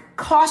was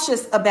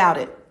cautious about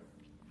it.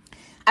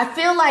 I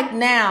feel like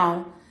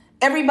now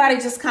everybody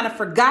just kind of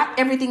forgot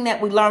everything that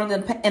we learned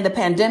in the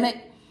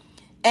pandemic.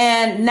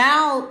 And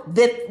now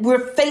that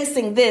we're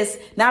facing this,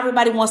 now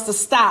everybody wants to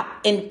stop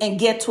and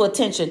get to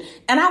attention.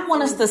 And I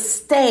want us to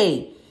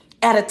stay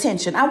at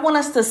attention. I want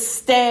us to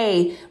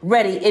stay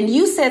ready. And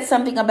you said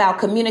something about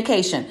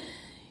communication.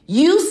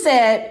 You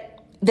said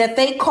that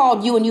they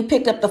called you and you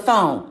picked up the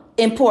phone.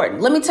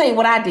 Important. Let me tell you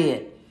what I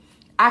did.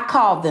 I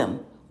called them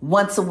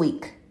once a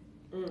week.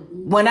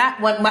 When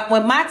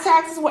my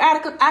taxes were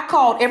adequate, I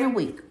called every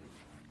week.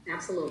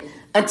 Absolutely.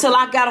 Until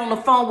I got on the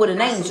phone with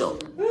an angel.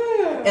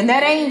 And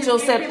that angel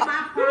said, if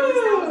I promised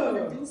I was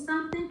going to do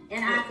something,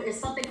 and if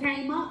something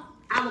came up,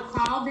 I would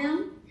call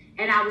them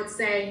and I would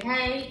say,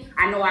 hey,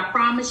 I know I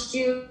promised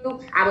you.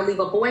 I would leave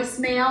a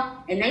voicemail,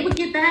 and they would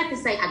get back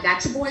and say, I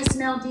got your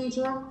voicemail,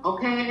 Deidre.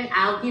 Okay,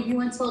 I'll give you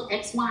until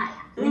X, Y.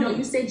 You know,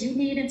 you said you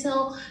need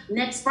until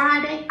next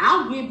Friday.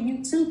 I'll give you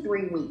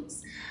 2-3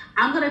 weeks.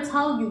 I'm going to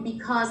tell you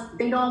because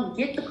they don't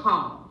get the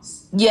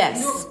calls.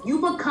 Yes. You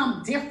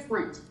become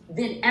different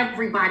than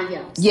everybody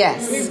else.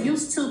 Yes. They're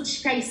used to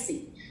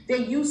chasing. They're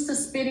used to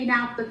spitting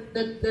out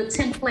the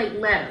template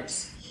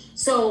letters.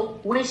 So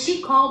when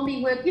she called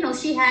me with,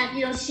 she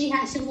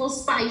was a little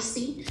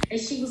spicy, and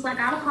she was like,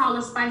 I would call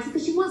her spicy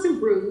because she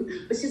wasn't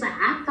rude, but she's like,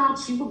 I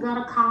thought you were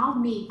gonna call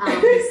me, or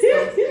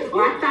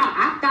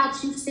I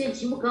thought you said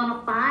you were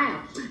gonna file.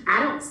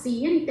 I don't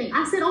see anything.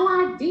 I said, oh,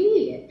 I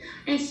did,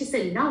 and she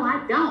said, no,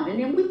 I don't.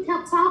 And then we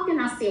kept talking.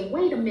 I said,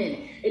 wait a minute,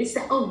 and he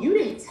said, oh, you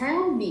didn't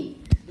tell me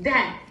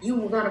that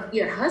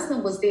your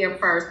husband was there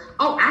first.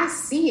 Oh, I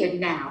see it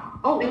now.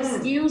 Oh,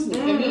 excuse me.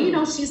 And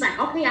then, she's like,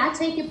 okay, I'll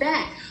take it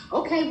back.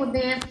 Okay, well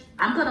then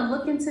I'm going to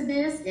look into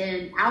this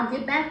and I'll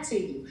get back to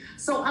you.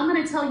 So I'm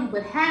going to tell you,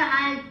 but had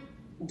I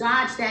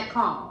dodged that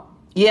call,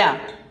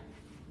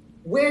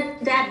 where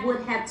that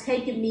would have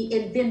taken me,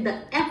 and then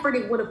the effort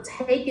it would have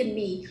taken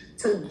me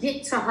to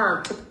get to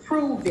her, to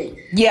prove it,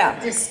 to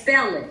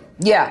dispel it.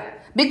 Yeah,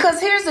 because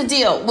here's the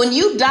deal. When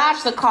you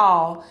dodge the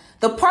call,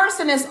 the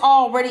person is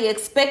already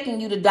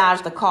expecting you to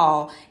dodge the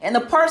call, and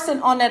the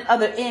person on that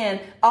other end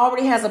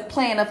already has a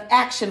plan of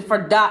action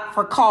for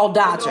call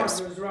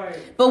dodgers. Right.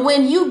 But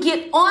when you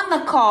get on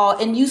the call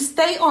and you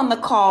stay on the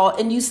call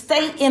and you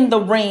stay in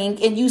the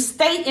ring and you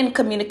stay in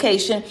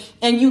communication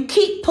and you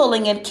keep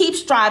pulling and keep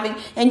striving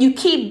and you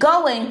keep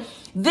going,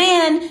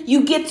 then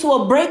you get to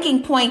a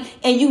breaking point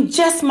and you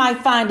just might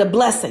find a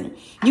blessing.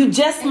 You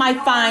just might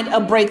find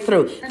a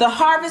breakthrough. The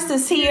harvest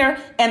is here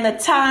and the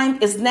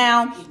time is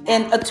now.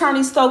 And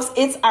Attorney Stokes,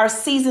 it's our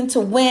season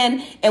to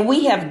win, and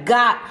we have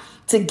got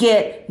to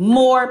get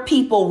more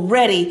people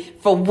ready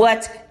for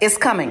what is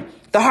coming.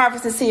 The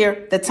harvest is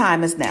here. The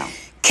time is now.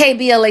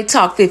 KBLA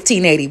Talk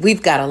 1580.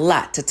 We've got a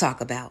lot to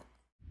talk about.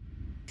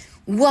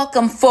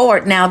 Welcome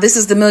forward now. This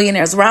is the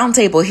Millionaires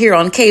Roundtable here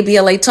on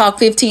KBLA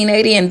Talk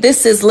 1580, and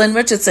this is Lynn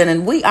Richardson,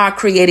 and we are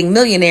creating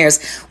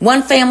millionaires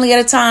one family at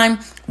a time,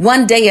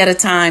 one day at a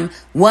time,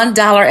 $1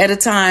 at a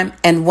time,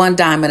 and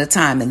 $1 at a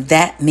time, and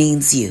that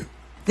means you.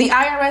 The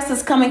IRS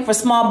is coming for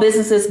small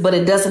businesses, but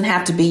it doesn't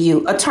have to be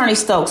you. Attorney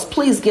Stokes,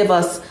 please give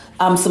us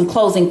some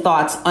closing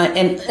thoughts.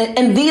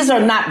 And these are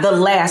not the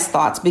last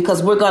thoughts,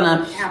 because we're going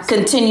to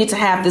continue to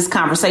have this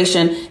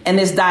conversation and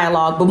this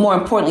dialogue, but more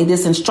importantly,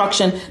 this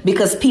instruction,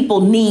 because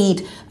people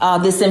need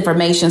this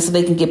information so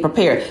they can get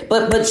prepared.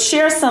 But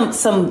share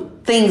some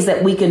things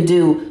that we can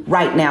do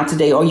right now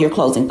today, or your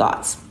closing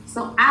thoughts.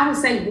 So I would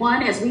say,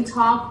 one, as we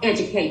talk,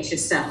 educate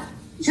yourself.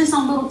 just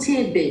on little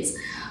tidbits.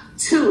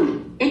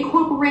 2,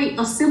 incorporate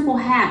a simple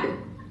habit.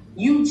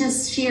 You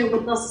just shared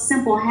with us a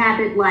simple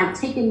habit like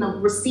taking the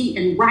receipt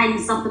and writing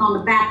something on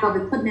the back of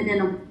it, putting it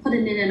in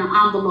an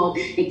envelope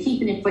and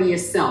keeping it for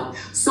yourself.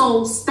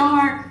 So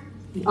start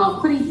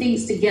putting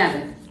things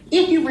together.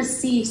 If you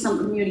receive some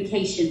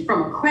communication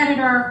from a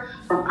creditor,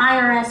 from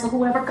IRS or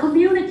whoever,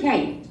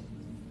 communicate,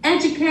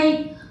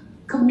 educate,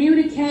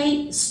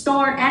 communicate,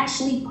 start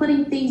actually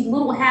putting these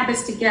little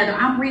habits together.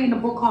 I'm reading a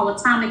book called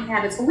Atomic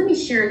Habits. So let me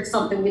share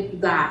something with you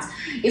guys.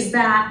 Is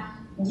that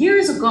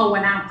years ago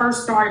when I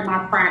first started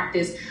my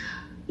practice,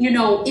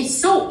 it's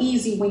so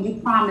easy when you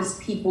promise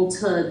people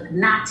to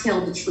not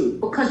tell the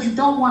truth because you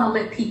don't want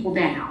to let people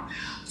down.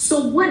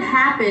 So what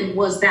happened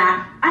was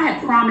that I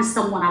had promised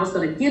someone I was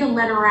going to get a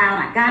letter out.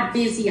 I got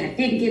busy. I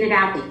didn't get it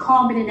out. They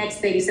called me the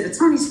next day. They said,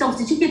 Attorney Stokes,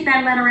 did you get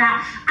that letter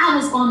out? I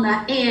was on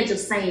the edge of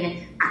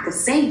saying I could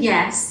say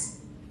yes,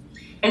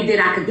 and then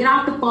I could get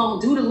off the phone,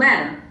 do the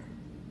letter,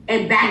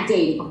 and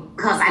backdate it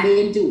because I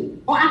didn't do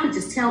it. Or I could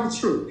just tell the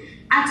truth.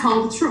 I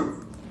told the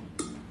truth.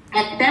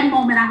 At that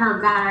moment, I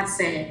heard God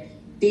say,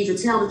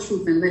 Deidre, tell the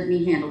truth and let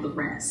me handle the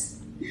rest.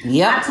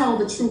 Yeah, I told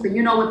the truth. And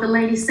you know what the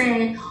lady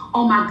said?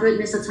 Oh, my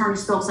goodness, Attorney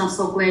Stokes, I'm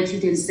so glad you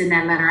didn't send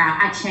that letter out.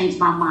 I changed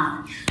my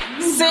mind.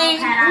 See?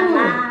 Had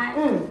I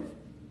lied,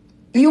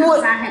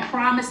 because I had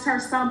promised her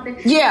something.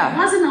 Yeah. It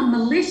wasn't a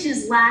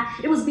malicious lie.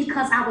 It was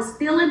because I was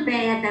feeling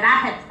bad that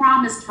I had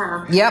promised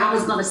her I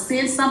was going to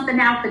send something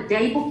out the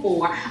day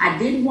before. I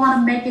didn't want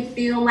to make it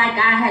feel like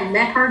I had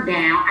let her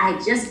down. I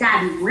had just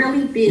gotten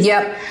really busy.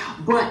 Yep.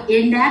 But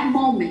in that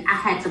moment, I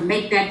had to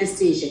make that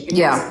decision. And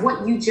that's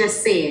what you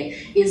just said,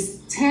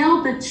 is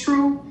tell the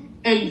truth.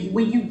 And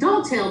when you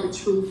don't tell the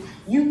truth,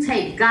 you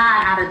take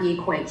God out of the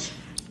equation.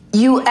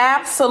 You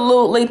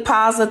absolutely,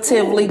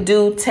 positively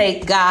do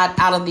take God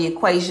out of the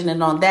equation.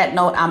 And on that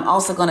note, I'm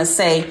also going to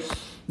say,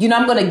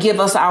 I'm going to give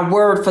us our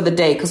word for the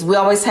day because we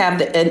always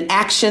have an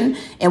action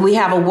and we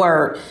have a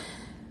word.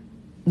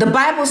 The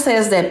Bible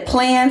says that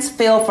plans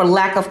fail for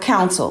lack of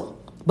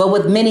counsel, but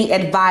with many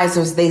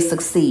advisors, they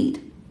succeed.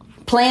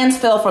 Plans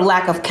fail for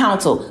lack of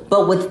counsel,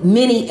 but with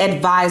many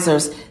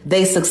advisors,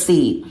 they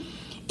succeed.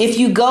 If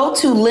you go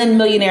to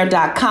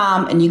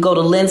lynnmillionaire.com and you go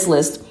to Lynn's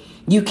List,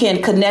 you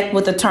can connect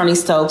with Attorney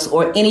Stokes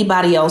or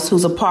anybody else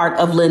who's a part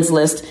of Lynn's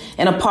List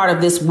and a part of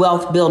this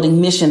wealth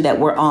building mission that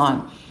we're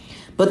on.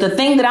 But the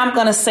thing that I'm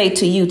going to say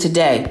to you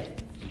today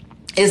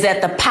is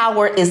that the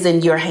power is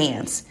in your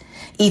hands.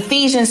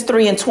 Ephesians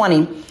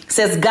 3:20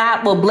 says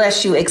God will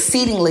bless you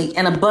exceedingly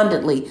and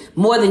abundantly,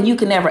 more than you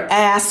can ever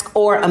ask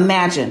or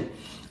imagine,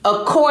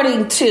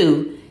 according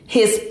to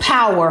his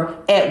power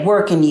at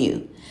work in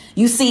you.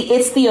 You see,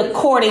 it's the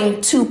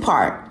according to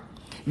part.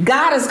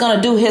 God is going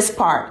to do his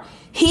part.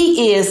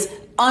 He is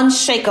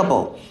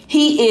unshakable.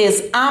 He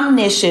is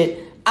omniscient,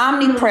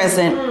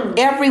 omnipresent,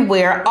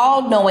 everywhere,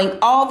 all knowing,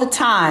 all the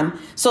time.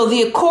 So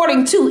the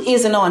according to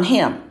isn't on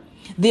him.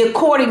 The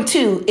according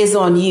to is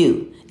on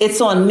you. It's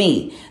on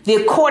me. The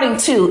according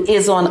to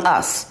is on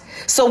us.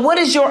 So what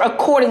is your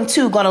according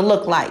to going to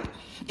look like?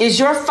 Is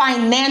your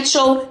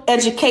financial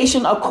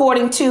education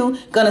according to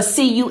going to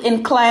see you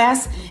in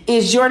class?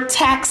 Is your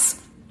tax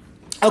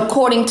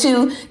according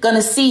to going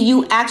to see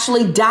you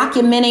actually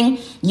documenting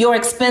your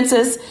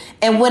expenses?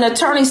 And when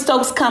Attorney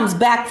Stokes comes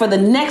back for the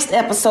next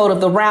episode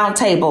of the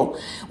Roundtable,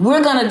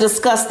 we're going to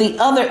discuss the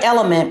other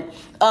element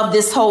of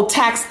this whole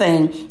tax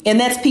thing. And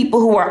that's people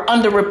who are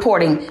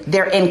underreporting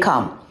their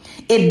income.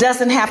 It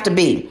doesn't have to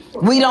be.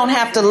 We don't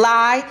have to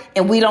lie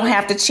and we don't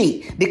have to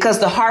cheat because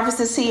the harvest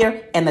is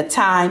here and the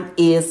time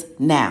is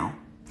now.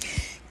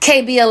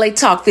 KBLA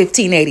Talk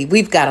 1580.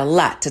 We've got a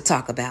lot to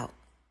talk about.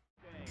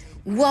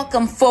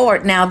 Welcome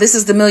forward now. This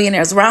is the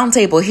Millionaires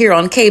Roundtable here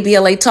on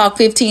KBLA Talk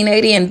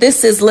 1580. And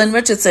this is Lynn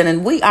Richardson.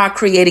 And we are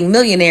creating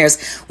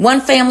millionaires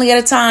one family at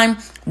a time,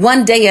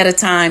 one day at a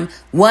time,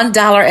 $1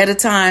 at a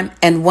time,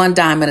 and one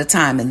dime at a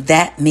time. And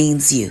that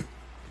means you.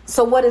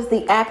 So what is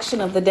the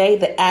action of the day?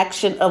 The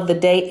action of the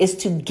day is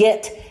to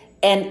get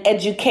an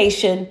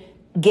education.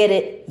 Get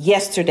it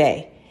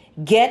yesterday.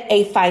 Get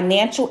a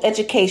financial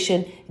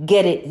education.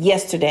 Get it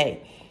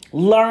yesterday.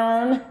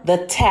 Learn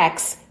the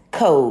tax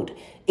code.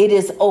 It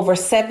is over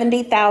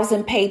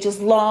 70,000 pages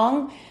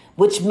long,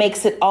 which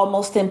makes it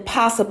almost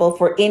impossible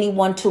for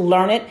anyone to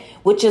learn it,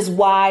 which is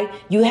why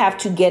you have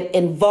to get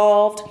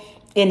involved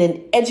in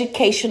an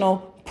educational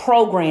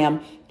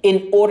program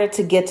in order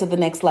to get to the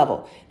next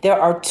level. There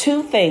are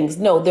three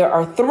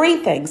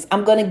things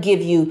I'm going to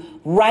give you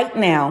right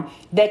now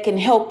that can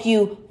help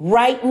you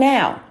right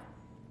now.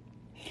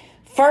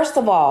 First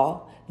of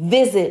all,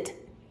 visit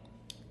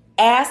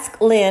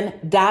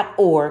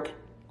asklynn.org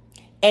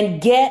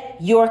and get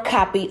your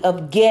copy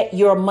of Get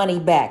Your Money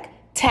Back,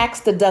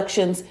 tax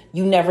deductions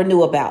you never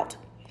knew about.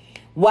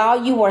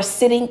 While you are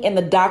sitting in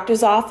the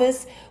doctor's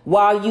office,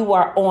 while you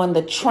are on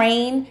the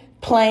train,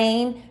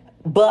 plane,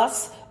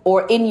 bus,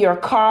 or in your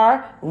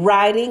car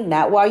riding,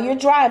 not while you're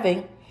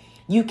driving,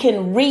 you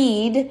can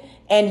read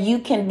and you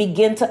can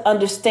begin to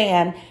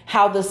understand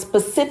how the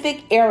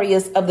specific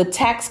areas of the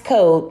tax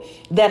code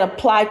that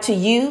apply to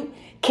you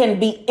can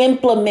be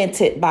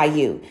implemented by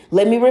you.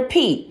 Let me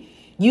repeat.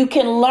 You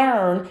can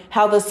learn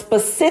how the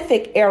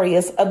specific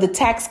areas of the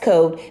tax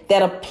code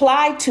that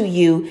apply to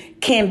you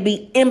can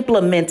be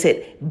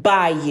implemented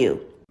by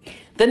you.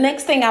 The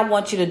next thing I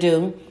want you to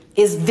do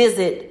is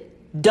visit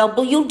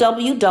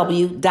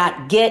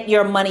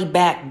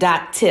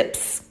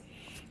www.getyourmoneyback.tips.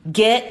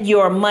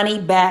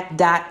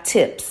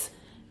 Getyourmoneyback.tips.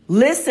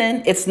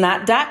 Listen, it's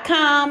not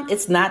 .com,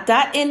 it's not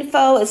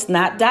 .info, it's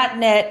not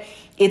 .net,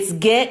 it's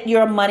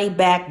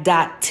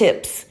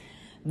getyourmoneyback.tips.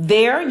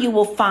 There you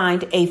will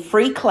find a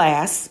free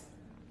class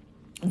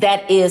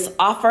that is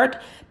offered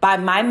by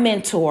my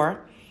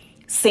mentor,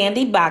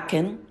 Sandy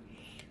Bakken,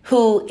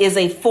 who is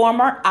a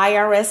former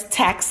IRS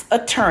tax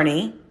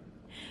attorney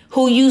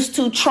who used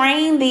to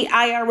train the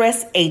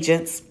IRS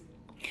agents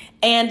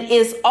and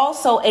is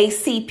also a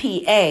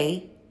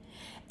CPA.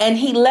 And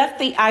he left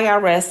the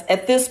IRS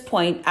at this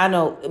point, I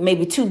know,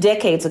 maybe 2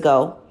 decades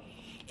ago.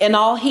 And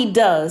all he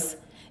does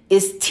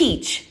is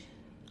teach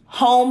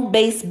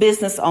home-based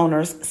business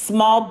owners,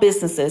 small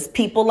businesses,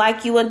 people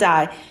like you and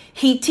I.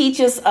 He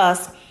teaches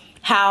us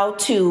how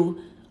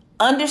to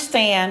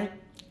understand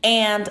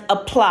and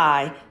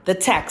apply the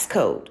tax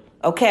code.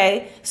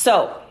 Okay,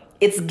 so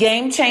it's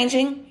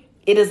game-changing.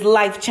 It is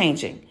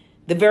life-changing.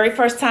 The very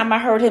first time I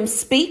heard him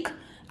speak,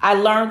 I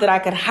learned that I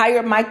could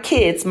hire my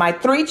kids, my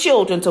 3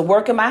 children, to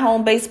work in my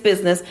home-based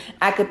business.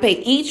 I could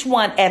pay each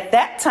one at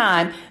that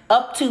time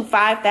up to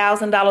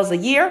 $5,000 a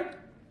year.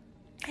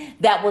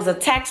 That was a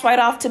tax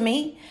write-off to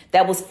me.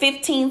 That was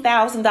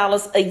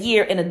 $15,000 a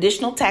year in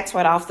additional tax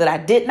write-offs that I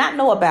did not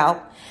know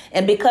about.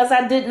 And because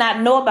I did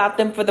not know about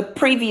them for the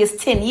previous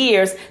 10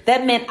 years,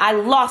 that meant I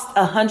lost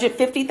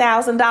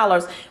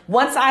 $150,000.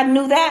 Once I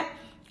knew that,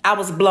 I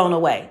was blown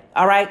away.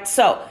 All right.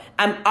 So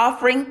I'm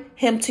offering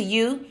him to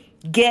you.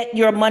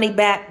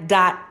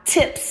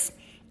 Getyourmoneyback.tips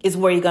is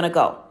where you're going to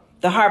go.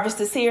 The harvest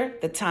is here.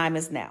 The time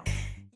is now.